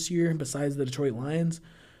division this year besides the Detroit Lions.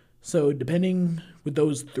 So depending with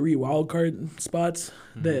those 3 wildcard spots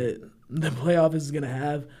that the playoff is going to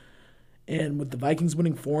have, and with the Vikings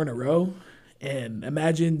winning 4 in a row, and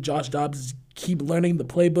imagine Josh Dobbs keep learning the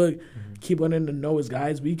playbook, keep learning to know his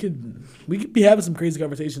guys, we could be having some crazy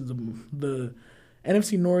conversations. The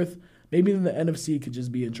NFC North, maybe even the NFC could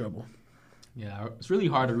just be in trouble. Yeah, it's really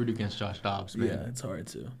hard to root against Josh Dobbs, man. Yeah, it's hard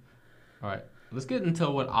to. All right, let's get into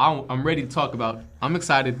what I'm ready to talk about. I'm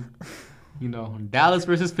excited. Dallas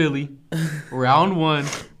versus Philly, round 1.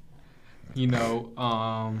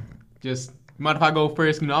 Just mind if I go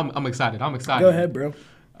first? I'm excited. Go ahead, bro.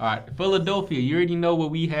 All right, Philadelphia. You already know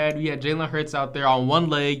what we had. We had Jalen Hurts out there on one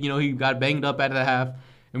leg. He got banged up at the half,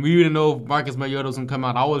 and we didn't know if Marcus Mariota was gonna come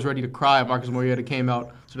out. I was ready to cry if Marcus Mariota came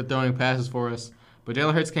out, sort of throwing passes for us. But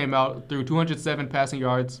Jalen Hurts came out, threw 207 passing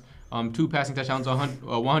yards. 2 passing touchdowns,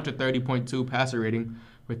 130.2 passer rating,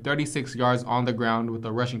 with 36 yards on the ground with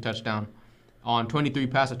a rushing touchdown on 23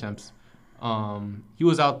 pass attempts. He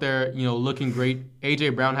was out there, looking great. A.J.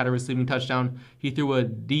 Brown had a receiving touchdown. He threw a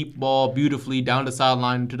deep ball beautifully down the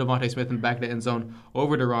sideline to Devontae Smith in the back of the end zone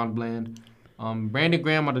over to Ron Bland. Brandon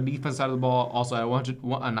Graham on the defense side of the ball also had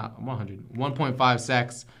 1.5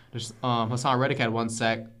 sacks. Hassan Reddick had 1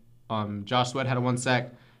 sack. Josh Sweat had a 1 sack.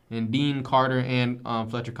 And Dean Carter and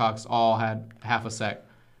Fletcher Cox all had half a sack.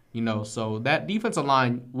 So that defensive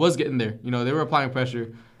line was getting there. They were applying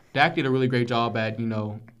pressure. Dak did a really great job at,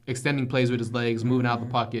 extending plays with his legs, moving out the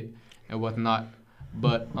pocket, and whatnot.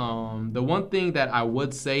 But the one thing that I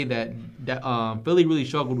would say that Philly really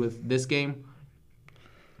struggled with this game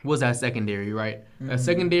was that secondary, right? Mm-hmm. That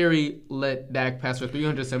secondary let Dak pass for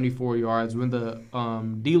 374 yards when the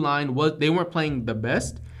D-line they weren't playing the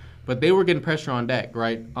best, but they were getting pressure on Dak,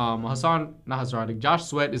 right? Josh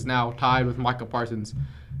Sweat is now tied with Micah Parsons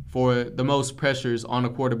for the most pressures on a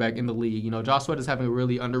quarterback in the league. Josh Sweat is having a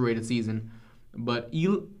really underrated season. But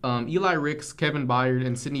Eli Ricks, Kevin Byard,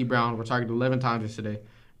 and Sidney Brown were targeted 11 times yesterday.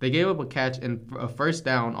 They gave up a catch and a first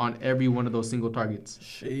down on every one of those single targets.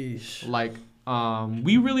 Sheesh.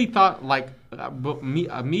 We really thought, me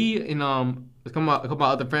and a couple of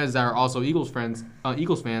other friends that are also Eagles fans,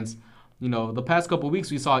 the past couple of weeks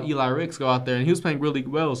we saw Eli Ricks go out there and he was playing really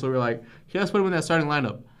well. So we're like, let's put him in that starting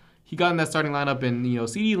lineup. He got in that starting lineup, and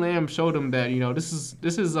CeeDee Lamb showed him that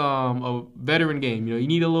this is a veteran game. You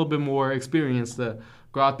need a little bit more experience to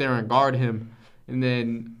go out there and guard him. And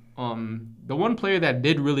then the one player that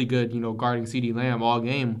did really good, guarding CeeDee Lamb all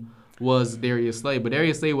game was Darius Slay, but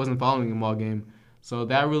Darius Slay wasn't following him all game, so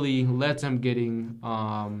that really led to him getting.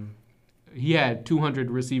 He had 200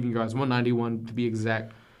 receiving yards, 191 to be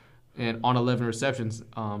exact, and on 11 receptions.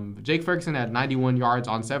 Jake Ferguson had 91 yards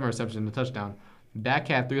on 7 receptions and a touchdown. Dak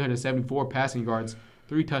had 374 passing yards,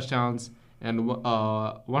 3 touchdowns, and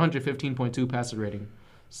 115.2 passer rating.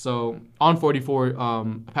 So on 44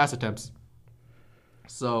 pass attempts.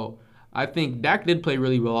 So I think Dak did play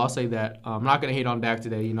really well. I'll say that. I'm not going to hate on Dak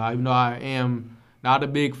today. Even though I am not a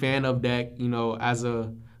big fan of Dak, as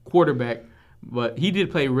a quarterback, but he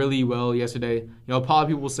did play really well yesterday. A lot of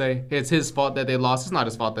people say it's his fault that they lost. It's not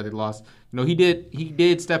his fault that they lost. He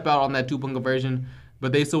did step out on that 2-point conversion.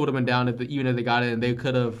 But they still would have been down even if they got it, and they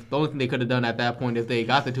could have. The only thing they could have done at that point if they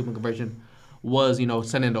got the 2-point conversion was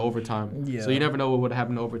send it into overtime. Yeah. So you never know what would have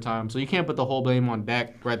happened in overtime. So you can't put the whole blame on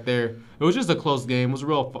Dak right there. It was just a close game. It was a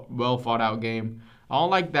real well fought out game. I don't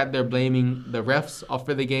like that they're blaming the refs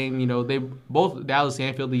for the game. They both Dallas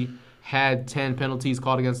and Philly had 10 penalties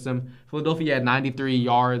called against them. Philadelphia had 93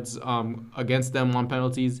 yards against them on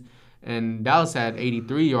penalties, and Dallas had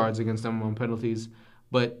 83 yards against them on penalties.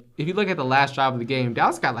 But if you look at the last drive of the game,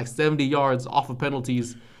 Dallas got 70 yards off of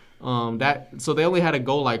penalties. So they only had to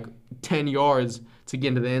go 10 yards to get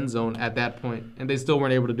into the end zone at that point, and they still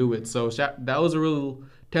weren't able to do it. So that was a real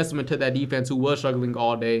testament to that defense who was struggling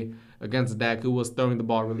all day against Dak, who was throwing the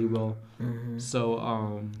ball really well. Mm-hmm. So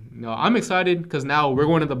I'm excited because now we're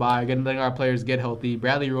going to the bye, letting our players get healthy.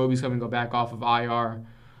 Bradley Roby's coming to go back off of IR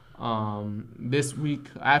this week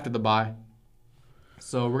after the bye.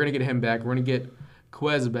 So we're going to get him back. We're going to get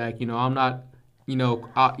Quez back. I'm not, you know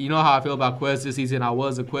how I feel about Quez this season. I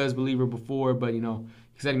was a Quez believer before, but he's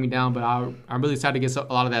letting me down. But I'm really excited to get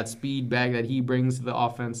a lot of that speed back that he brings to the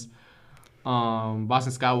offense.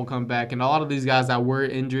 Boston Scott will come back, and a lot of these guys that were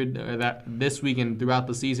injured that this week and throughout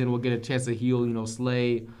the season will get a chance to heal.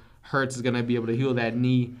 Slay, Hurts is gonna be able to heal that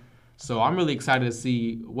knee. So I'm really excited to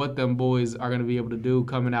see what them boys are gonna be able to do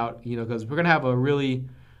coming out. Because we're gonna have a really,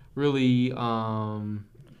 really,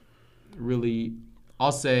 really,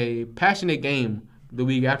 I'll say, passionate game the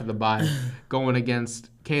week after the bye, going against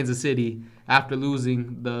Kansas City after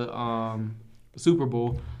losing the Super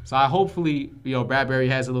Bowl. So I hopefully, Bradbury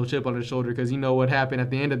has a little chip on his shoulder because what happened at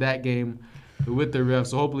the end of that game with the refs.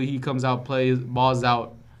 So hopefully he comes out, plays, balls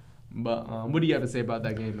out. But what do you have to say about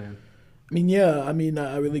that game, man?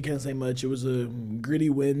 I really can't say much. It was a gritty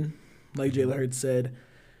win, like Jalen Hurts said.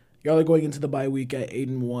 Y'all are going into the bye week at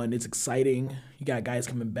 8-1. It's exciting. You got guys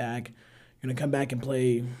coming back. You're going to come back and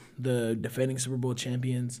play the defending Super Bowl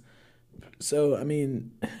champions. So, I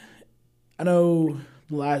know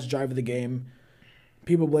the last drive of the game,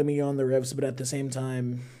 people blaming you on the refs, but at the same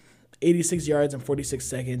time, 86 yards in 46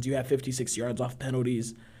 seconds, you have 56 yards off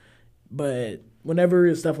penalties. But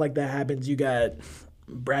whenever stuff like that happens, you got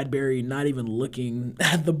Bradbury not even looking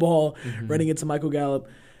at the ball, running into Michael Gallup.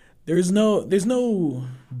 There's no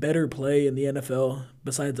better play in the NFL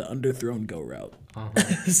besides the underthrown go route.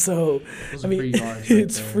 So, free yards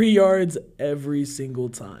it's free yards every single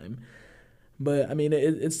time. But,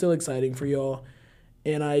 it's still exciting for y'all.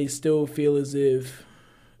 And I still feel as if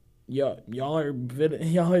y'all are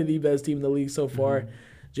the best team in the league so far.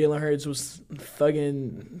 Jalen Hurts was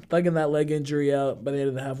thugging that leg injury out by the end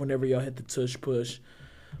of the half whenever y'all hit the tush push.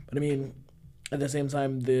 But, I mean, at the same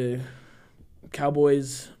time, the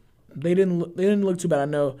Cowboys, they didn't look too bad. I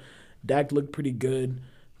know Dak looked pretty good,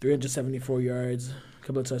 374 yards, a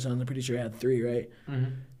couple of touchdowns. I'm pretty sure he had 3, right?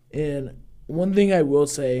 Mm-hmm. And one thing I will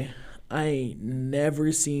say, I ain't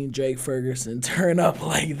never seen Jake Ferguson turn up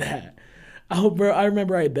like that. I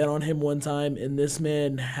remember I bet on him one time, and this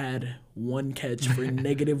man had one catch for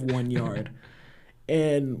 -1 yard.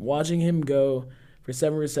 And watching him go for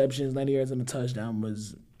 7 receptions, 90 yards, and a touchdown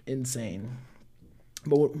was insane.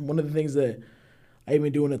 But one of the things that I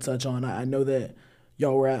even do want to touch on, I know that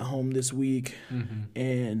y'all were at home this week,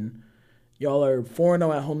 and y'all are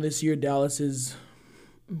 4-0 at home this year. Dallas is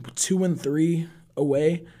 2-3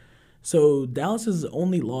 away. So Dallas's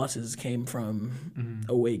only losses came from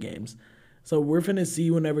away games. So we're finna see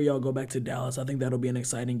whenever y'all go back to Dallas. I think that'll be an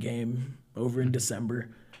exciting game over in December.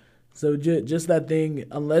 So just that thing,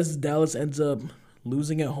 unless Dallas ends up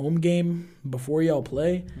losing a home game before y'all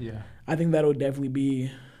play, I think that'll definitely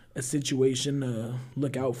be a situation to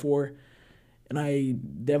look out for. And I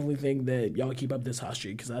definitely think that y'all keep up this hot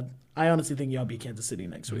streak because I honestly think y'all beat Kansas City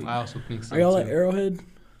next week. I also think so. Are y'all too. at Arrowhead?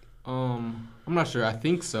 I'm not sure. I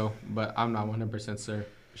think so, but I'm not 100%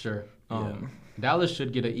 sure. Dallas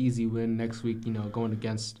should get an easy win next week, going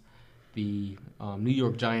against the New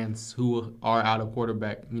York Giants, who are out of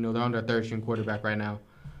quarterback. They're on their third-string quarterback right now.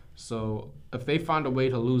 So if they find a way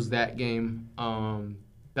to lose that game,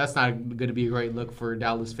 that's not going to be a great look for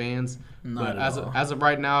Dallas fans. But as of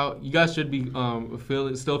right now, you guys should be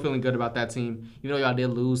still feeling good about that team. Y'all did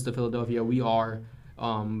lose to Philadelphia. We are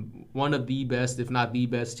one of the best, if not the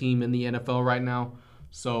best team in the NFL right now.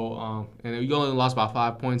 So, and you only lost by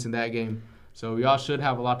 5 points in that game. So y'all should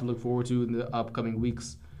have a lot to look forward to in the upcoming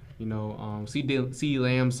weeks. CeeDee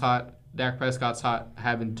Lamb's hot, Dak Prescott's hot,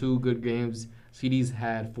 having 2 good games. CeeDee's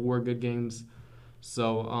had 4 good games.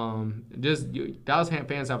 So Dallas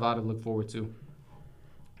fans have a lot to look forward to.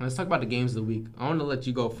 Let's talk about the games of the week. I want to let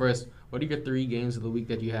you go first. What are your 3 games of the week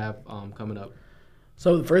that you have coming up?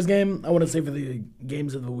 So the first game I want to say for the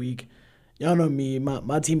games of the week, y'all know me.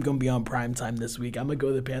 My team going to be on prime time this week. I'm going to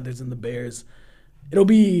go the Panthers and the Bears. It'll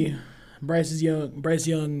be Bryce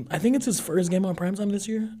Young. I think it's his first game on primetime this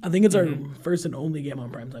year. I think it's our first and only game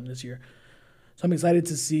on primetime this year. So I'm excited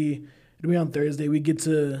to see. It'll be on Thursday. We get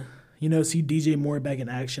to, see DJ Moore back in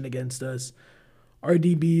action against us. Our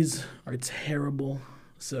DBs are terrible.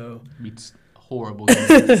 So it's horrible.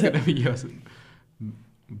 It's going to be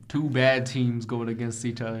 2 bad teams going against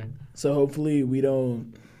each other. So hopefully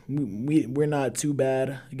we're not too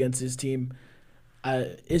bad against this team.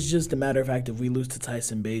 It's just a matter of fact if we lose to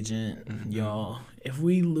Tyson Bagent, y'all. If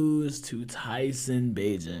we lose to Tyson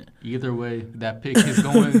Bagent. Either way, that pick is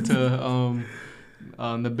going to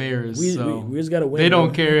the Bears. We just got to win. They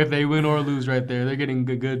don't care if they win or lose right there. They're getting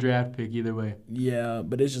a good draft pick either way. Yeah,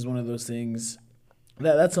 but it's just one of those things.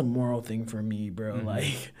 That's a moral thing for me, bro.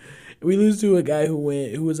 Like, we lose to a guy who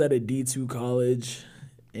was at a D2 college,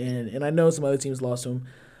 and I know some other teams lost to him,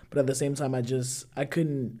 but at the same time, I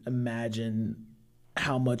couldn't imagine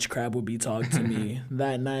how much crap would be talked to me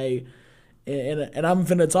that night, and I'm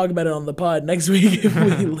finna talk about it on the pod next week if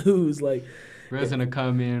we lose. Like, Red's gonna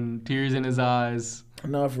come in, tears in his eyes.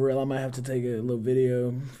 No, for real, I might have to take a little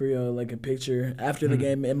video for y'all, like a picture after the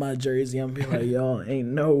game in my jersey. I'm gonna be like, y'all, ain't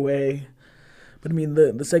no way. But I mean,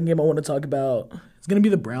 the second game I want to talk about is gonna be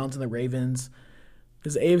the Browns and the Ravens.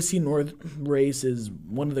 This AFC North race is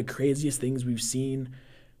one of the craziest things we've seen.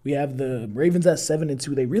 We have the Ravens at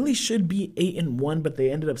 7-2. They really should be 8-1, but they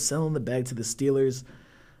ended up selling the bag to the Steelers.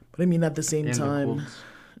 But I mean, at the same time,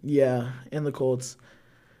 and the Colts.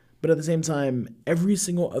 But at the same time, every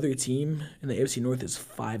single other team in the AFC North is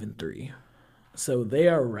 5-3. So they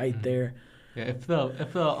are right there. Yeah, if the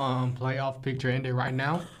playoff picture ended right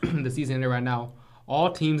now, the season ended right now,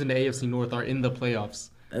 all teams in the AFC North are in the playoffs.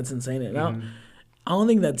 That's insane. Now, I don't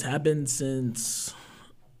think that's happened since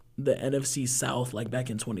the NFC South, like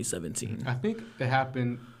back in 2017. I think it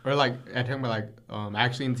happened, or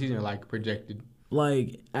actually in the season, or like projected.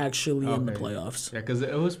 Like actually in the playoffs. Yeah, because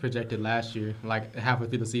it was projected last year, like halfway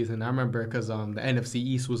through the season. I remember because the NFC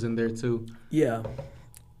East was in there too. Yeah,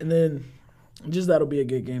 and then just that'll be a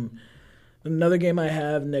good game. Another game I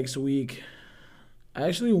have next week, I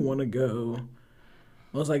actually want to go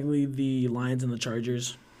most likely the Lions and the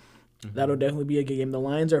Chargers. That'll definitely be a good game. The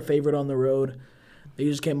Lions are favored on the road. They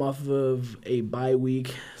just came off of a bye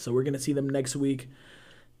week, so we're going to see them next week.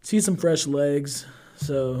 See some fresh legs.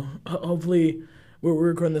 So hopefully, we're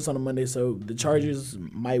recording this on a Monday, so the Chargers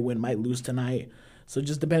might win, might lose tonight. So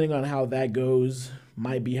just depending on how that goes,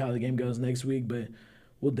 might be how the game goes next week. But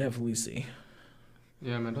we'll definitely see.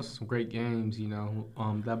 Yeah, man, those are some great games.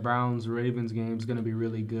 That Browns-Ravens game is going to be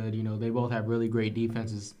really good. They both have really great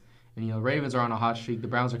defenses. And, Ravens are on a hot streak. The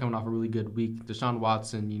Browns are coming off a really good week. Deshaun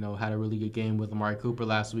Watson, had a really good game with Amari Cooper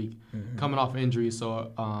last week, coming off injury.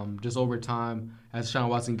 So just over time, as Deshaun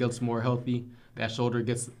Watson gets more healthy, that shoulder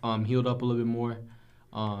gets healed up a little bit more.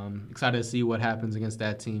 Excited to see what happens against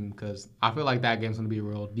that team because I feel like that game's going to be a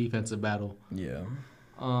real defensive battle. Yeah.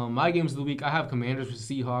 My games of the week, I have Commanders versus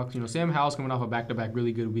Seahawks. Sam Howell's coming off a back-to-back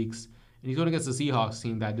really good weeks. And he's going against the Seahawks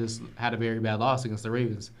team that just had a very bad loss against the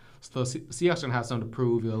Ravens. So the Seahawks are going to have something to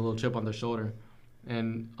prove, a little chip on their shoulder.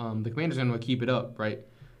 And the Commanders are going to keep it up, right?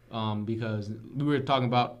 Because we were talking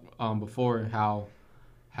about before how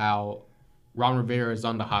Ron Rivera is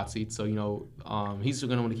on the hot seat. So, he's still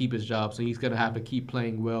going to want to keep his job. So he's going to have to keep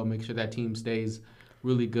playing well, make sure that team stays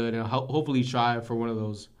really good, and hopefully strive for one of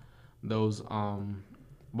those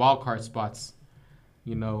wild card spots.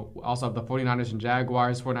 Also have the 49ers and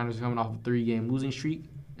Jaguars. 49ers coming off a 3-game losing streak,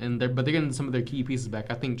 but they're getting some of their key pieces back.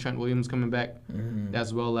 I think Trent Williams coming back,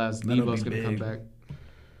 as well as Debo's going to come back.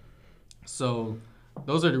 So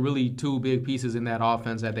those are the really two big pieces in that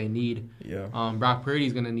offense that they need. Yeah. Brock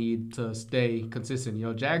Purdy's going to need to stay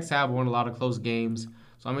consistent. Jags have won a lot of close games,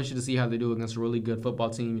 so I'm interested to see how they do against a really good football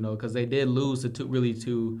team. Because they did lose they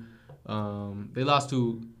lost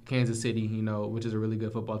to Kansas City, which is a really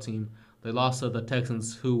good football team. They lost to the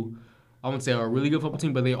Texans, who I wouldn't say are a really good football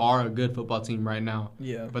team, but they are a good football team right now.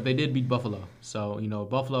 Yeah. But they did beat Buffalo. So,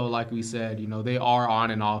 Buffalo, like we said, they are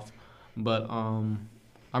on and off. But I'm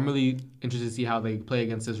really interested to see how they play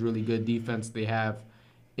against this really good defense they have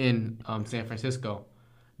in San Francisco.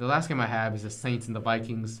 The last game I have is the Saints and the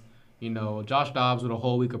Vikings. Josh Dobbs with a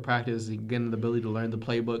whole week of practice and getting the ability to learn the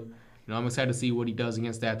playbook. I'm excited to see what he does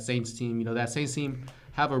against that Saints team. That Saints team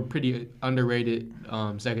have a pretty underrated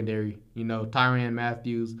secondary. Tyrann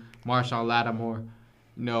Matthews, Marshawn Lattimore.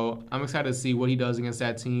 I'm excited to see what he does against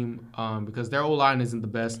that team because their O-line isn't the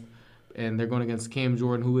best, and they're going against Cam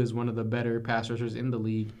Jordan, who is one of the better pass rushers in the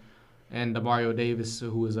league, and Demario Davis,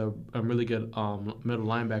 who is a really good middle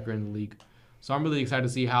linebacker in the league. So I'm really excited to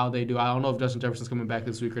see how they do. I don't know if Justin Jefferson's coming back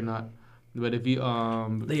this week or not. But if you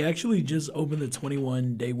they actually just opened the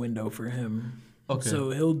 21-day window for him. Okay.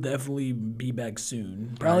 So he'll definitely be back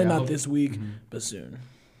soon. Probably not this week, but soon.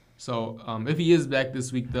 So if he is back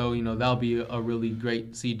this week, though, that'll be a really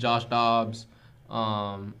great see Josh Dobbs.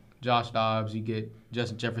 You get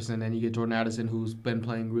Justin Jefferson, and you get Jordan Addison, who's been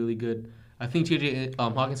playing really good. I think T.J.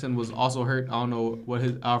 Hawkinson was also hurt. I don't know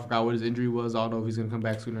I forgot what his injury was. I don't know if he's gonna come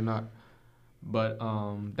back soon or not. But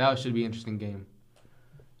that should be an interesting game.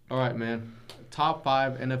 All right, man. Top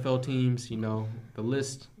 5 NFL teams, the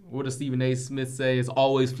list. What does Stephen A. Smith say? It's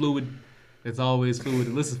always fluid. It's always fluid.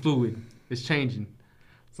 The list is fluid. It's changing.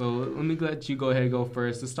 So let me let you go ahead and go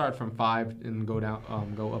first. Let's start from 5 and go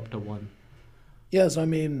down, go up to 1. Yeah, so at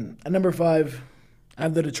number 5, I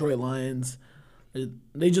have the Detroit Lions.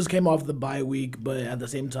 They just came off the bye week, but at the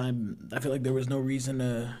same time, I feel like there was no reason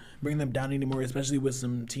to bring them down anymore, especially with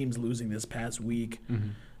some teams losing this past week. Mm-hmm.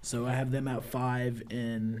 So I have them at 5,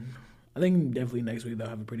 and I think definitely next week they'll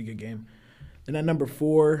have a pretty good game. Then at number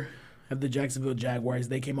 4, I have the Jacksonville Jaguars.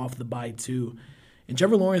 They came off the bye too. And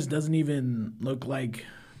Trevor Lawrence doesn't even look like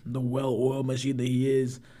the well-oiled machine that he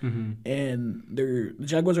is. Mm-hmm. And the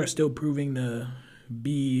Jaguars are still proving to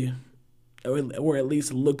be, or at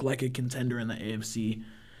least look like a contender in the AFC.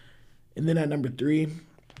 And then at number 3,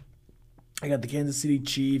 I got the Kansas City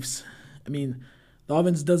Chiefs. The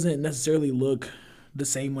offense doesn't necessarily look the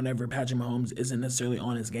same whenever Patrick Mahomes isn't necessarily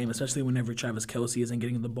on his game, especially whenever Travis Kelce isn't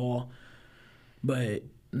getting the ball. But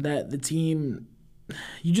the team,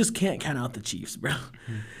 you just can't count out the Chiefs, bro.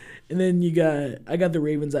 Mm-hmm. And then I got the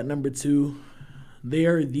Ravens at number 2. They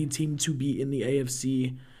are the team to beat in the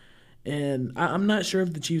AFC. And I'm not sure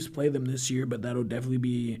if the Chiefs play them this year, but that'll definitely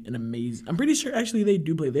be an amazing. I'm pretty sure actually they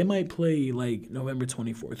do play. They might play like November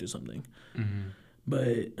 24th or something. Mm-hmm.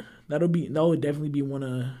 But that would definitely be one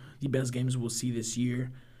of the best games we'll see this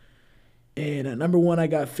year. And at number 1, I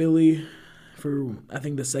got Philly for, I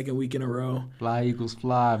think, the second week in a row. Fly, Eagles,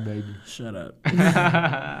 fly, baby. Shut up.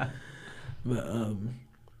 But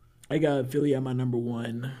I got Philly at my number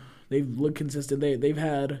 1. They've looked consistent. They've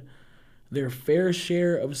had their fair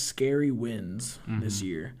share of scary wins this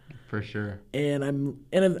year. For sure. And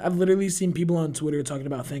I've literally seen people on Twitter talking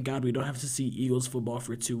about, thank God we don't have to see Eagles football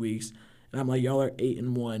for 2 weeks. And I'm like, y'all are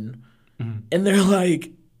 8-1. Mm-hmm. And they're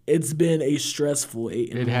like, it's been a stressful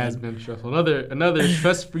 8-1. It has been stressful. Another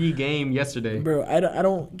stress-free game yesterday. Bro, I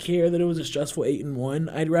don't care that it was a stressful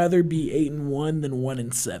 8-1. I'd rather be 8-1 than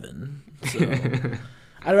 1-7. So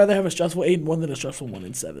I'd rather have a stressful 8-1 than a stressful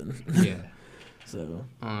 1-7. Yeah. So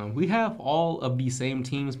we have all of these same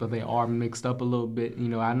teams, but they are mixed up a little bit. You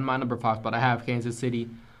know, I'm my number 5 spot. I have Kansas City.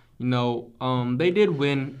 You know, they did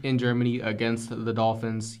win in Germany against the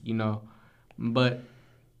Dolphins. You know, but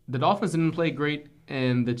the Dolphins didn't play great,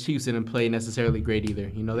 and the Chiefs didn't play necessarily great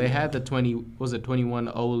either. You know, they had the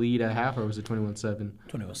 21-0 lead at half, or was it 21-7?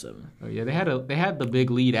 21-7. Oh yeah, they had the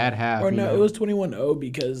big lead at half. Or no, know. it was 21-0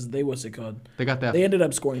 because what's it called? They got that. They ended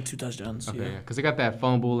up scoring 2 touchdowns. Okay, yeah, because they got that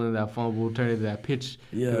fumble, and that fumble turned into that pitch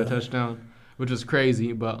to the touchdown, which was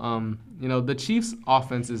crazy. But you know, the Chiefs'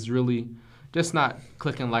 offense is really just not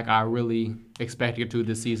clicking like I really expected it to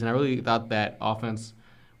this season. I really thought that offense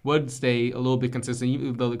would stay a little bit consistent,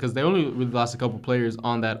 even though because they only really lost a couple players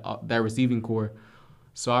on that receiving core.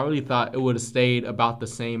 So I really thought it would have stayed about the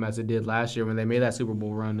same as it did last year when they made that Super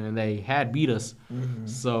Bowl run and they had beat us. Mm-hmm.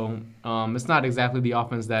 So it's not exactly the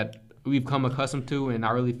offense that we've come accustomed to, and I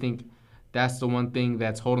really think that's the one thing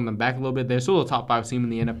that's holding them back a little bit. They're still a top 5 team in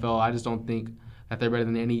the NFL. I just don't think that they're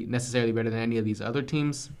necessarily better than any of these other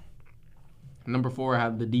teams. Number 4, I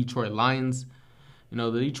have the Detroit Lions. You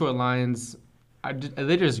know, the Detroit Lions,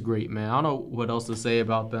 they're just great, man. I don't know what else to say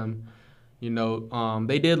about them. You know,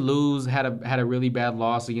 they did lose, had a really bad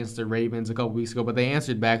loss against the Ravens a couple weeks ago, but they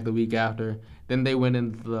answered back the week after. Then they went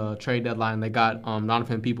into the trade deadline. They got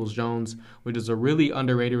Donovan Peoples-Jones, which is a really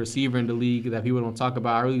underrated receiver in the league that people don't talk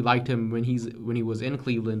about. I really liked him when he was in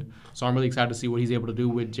Cleveland, so I'm really excited to see what he's able to do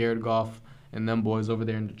with Jared Goff and them boys over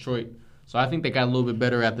there in Detroit. So I think they got a little bit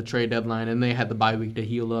better at the trade deadline, and they had the bye week to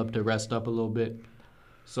heal up, to rest up a little bit.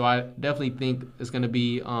 So I definitely think it's going to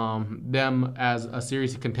be them as a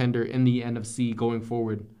serious contender in the NFC going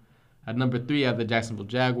forward. At number 3, I have the Jacksonville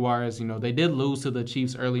Jaguars. You know, they did lose to the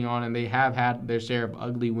Chiefs early on, and they have had their share of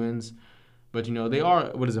ugly wins. But, you know, they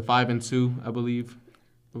are, 5-2, I believe.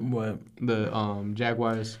 What? The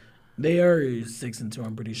Jaguars. They are 6-2,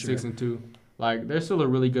 I'm pretty sure. 6-2. Like, they're still a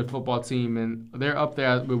really good football team, and they're up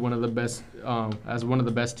there with one of the best, as one of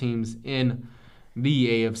the best teams in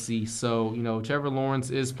the AFC. So, you know, Trevor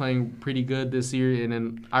Lawrence is playing pretty good this year, and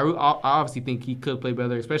then I obviously think he could play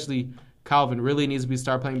better, especially Calvin really needs to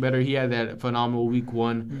start playing better. He had that phenomenal week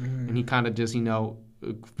 1, and he kind of just, you know,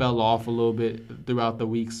 fell off a little bit throughout the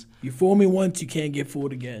weeks. You fool me once, you can't get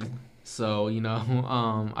fooled again. So, you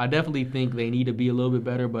know, I definitely think they need to be a little bit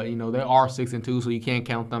better, but, you know, they are 6-2, so you can't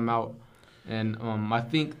count them out. And I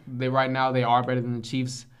think right now they are better than the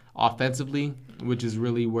Chiefs offensively, which is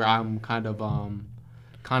really where I'm kind of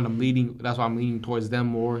leading. That's why I'm leaning towards them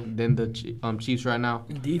more than the Chiefs right now.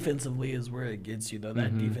 Defensively is where it gets you, though.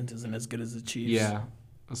 That defense isn't as good as the Chiefs. Yeah.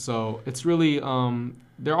 So it's really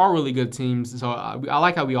there are really good teams. So I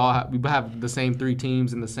like how we have the same 3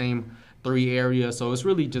 teams in the same 3 areas. So it's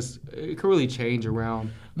really it could really change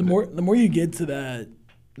around. The more you get to that.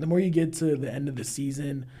 The more you get to the end of the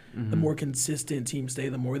season, the more consistent teams stay,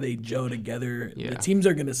 the more they gel together. Yeah. The teams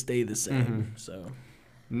are going to stay the same. So,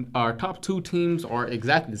 our top 2 teams are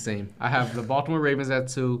exactly the same. I have the Baltimore Ravens at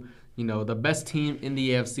 2, you know, the best team in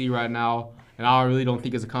the AFC right now, and I really don't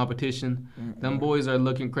think it's a competition. Them boys are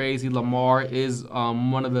looking crazy. Lamar is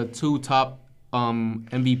one of the 2 top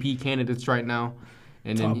MVP candidates right now.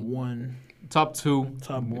 And top then 1. Top 2.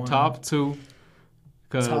 Top 1. Top 2.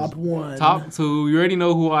 Top 1. Top 2. You already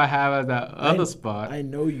know who I have at that other spot. I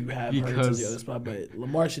know you have Hurts at the other spot, but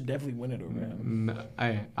Lamar should definitely win it over him.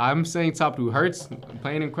 I'm saying top 2. Hurts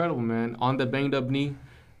playing incredible, man, on the banged up knee.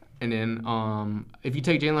 And then if you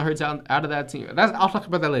take Jalen Hurts out of that team, I'll talk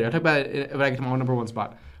about that later. I'll talk about it when I get to my number 1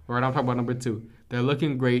 spot. Right now I'm talking about number 2. They're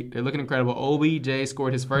looking great. They're looking incredible. OBJ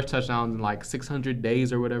scored his first touchdown in like 600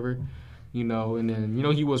 days or whatever. You know, and then, you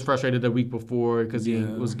know, he was frustrated the week before because he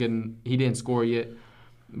didn't score yet.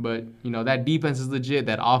 But, you know, that defense is legit.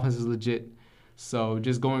 That offense is legit. So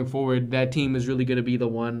just going forward, that team is really going to be the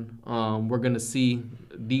one we're going to see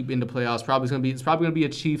deep into playoffs. It's probably going to be a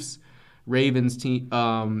Chiefs-Ravens team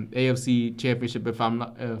AFC championship if I'm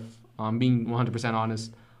being 100%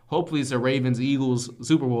 honest. Hopefully it's a Ravens-Eagles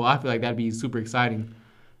Super Bowl. I feel like that'd be super exciting.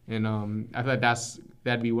 And I feel like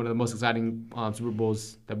that'd be one of the most exciting Super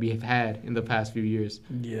Bowls that we have had in the past few years.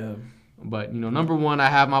 Yeah. But, you know, number 1, I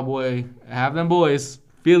have them boys.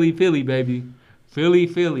 Philly, baby.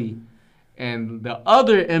 Philly. And the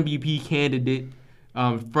other MVP candidate,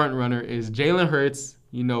 front runner, is Jalen Hurts.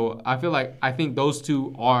 You know, I think those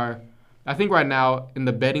 2 are. I think right now in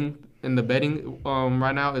the betting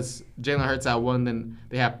right now it's Jalen Hurts at 1. Then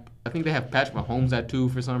I think they have Patrick Mahomes at 2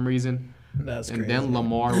 for some reason. That's crazy. And then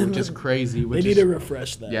Lamar, which is crazy. They need to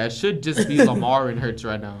refresh that. Yeah, it should just be Lamar and Hurts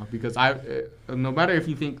right now because no matter if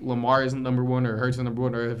you think Lamar isn't number 1 or Hurts is number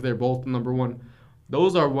 1 or if they're both number 1,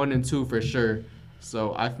 those are 1 and 2 for sure.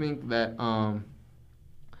 So I think that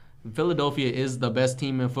Philadelphia is the best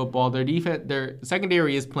team in football. Their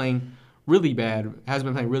secondary is playing really bad. Has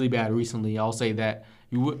been playing really bad recently. I'll say that.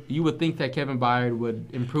 You would think that Kevin Byard would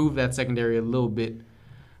improve that secondary a little bit.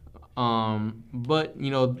 But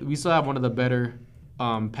we still have one of the better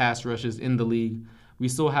pass rushes in the league. We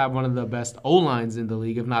still have one of the best O-lines in the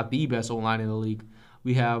league, if not the best O-line in the league.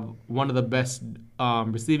 We have one of the best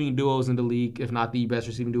receiving duos in the league, if not the best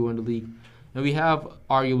receiving duo in the league. And we have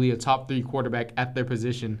arguably a top 3 quarterback at their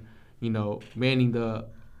position, manning the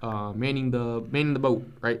boat,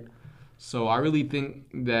 right? So I really think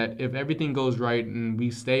that if everything goes right and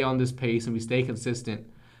we stay on this pace and we stay consistent,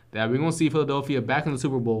 that we're going to see Philadelphia back in the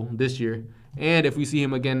Super Bowl this year. And if we see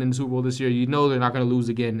him again in the Super Bowl this year, they're not going to lose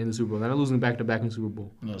again in the Super Bowl. They're not losing back-to-back in the Super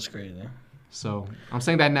Bowl. That's crazy. So I'm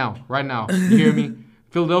saying that now, right now. You hear me?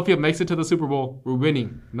 Philadelphia makes it to the Super Bowl. We're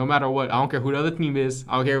winning no matter what. I don't care who the other team is.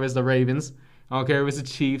 I don't care if it's the Ravens. I don't care if it's the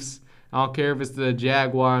Chiefs. I don't care if it's the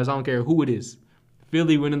Jaguars. I don't care who it is.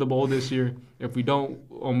 Philly winning the bowl this year. If we don't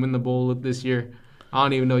win the bowl this year, I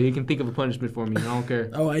don't even know. You can think of a punishment for me. I don't care.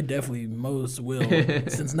 Oh, I definitely most will.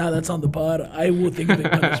 Since now that's on the pod, I will think of a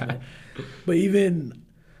punishment. But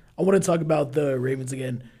I want to talk about the Ravens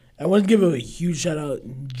again. I want to give a huge shout out.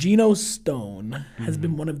 Geno Stone has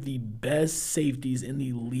been one of the best safeties in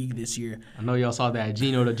the league this year. I know y'all saw that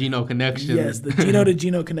Geno to Geno connection. Yes, the Geno to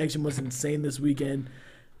Geno connection was insane this weekend.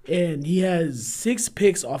 And he has 6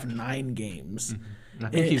 picks off 9 games. I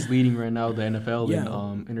think he's leading right now the NFL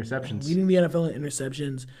in interceptions. Leading the NFL in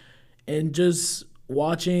interceptions. And just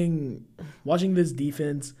watching this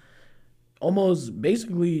defense almost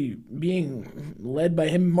basically being led by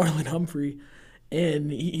him and Marlon Humphrey.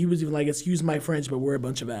 And he was even like, excuse my French, but we're a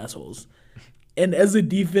bunch of assholes. And as a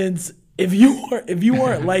defense, if you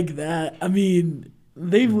weren't like that, I mean,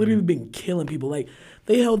 they've literally been killing people. Like,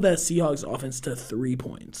 they held that Seahawks offense to 3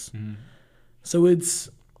 points. So it's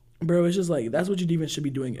just like, that's what your defense should be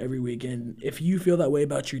doing every week. And if you feel that way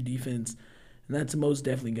about your defense, that's most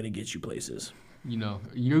definitely going to get you places.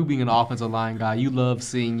 You being an offensive line guy, you love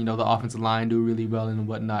seeing, the offensive line do really well and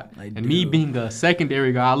whatnot. Me being a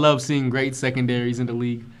secondary guy, I love seeing great secondaries in the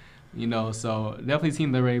league. So definitely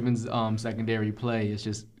seeing the Ravens secondary play is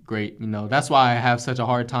just great. That's why I have such a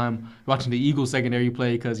hard time watching the Eagles secondary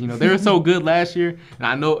play because, they were so good last year. And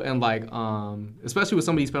I know, and especially with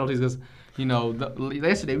some of these penalties because,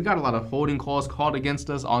 yesterday we got a lot of holding calls called against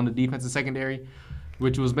us on the defensive secondary,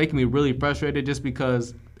 which was making me really frustrated just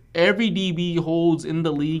because every DB holds in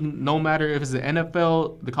the league, no matter if it's the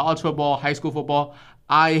NFL, the college football, high school football.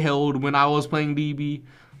 I held when I was playing DB.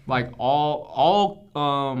 Like all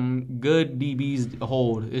good DBs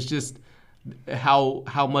hold. It's just how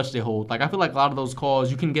much they hold. Like I feel like a lot of those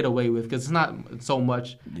calls you can get away with because it's not so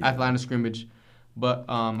much at the line of scrimmage. But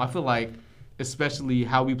I feel like especially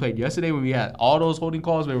how we played yesterday when we had all those holding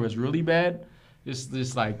calls where it was really bad. It's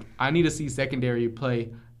just like I need to see secondary play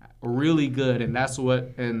really good, and that's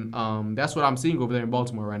what I'm seeing over there in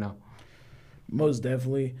Baltimore right now. Most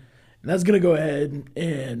definitely. And that's going to go ahead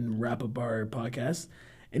and wrap up our podcast.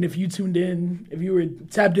 And if you tuned in, if you were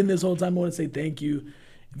tapped in this whole time, I want to say thank you.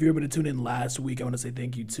 If you were able to tune in last week, I want to say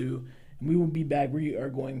thank you too. And we will be back. We are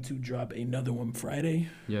going to drop another one Friday.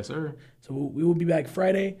 Yes, sir. So we will be back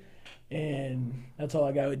Friday. And that's all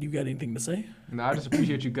I got. You got anything to say? No, I just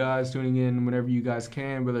appreciate you guys tuning in whenever you guys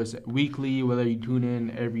can, whether it's weekly, whether you tune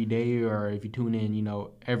in every day, or if you tune in,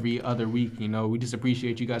 every other week. We just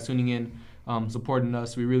appreciate you guys tuning in, supporting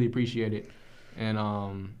us. We really appreciate it.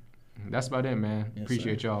 And that's about it, man. Yes,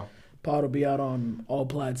 appreciate sir. y'all. Pod will be out on all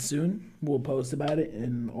plats soon. We'll post about it,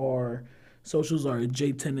 and our socials are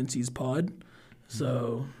J Tendencies Pod.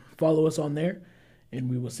 So follow us on there, and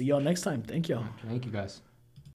we will see y'all next time. Thank y'all. Thank you, guys.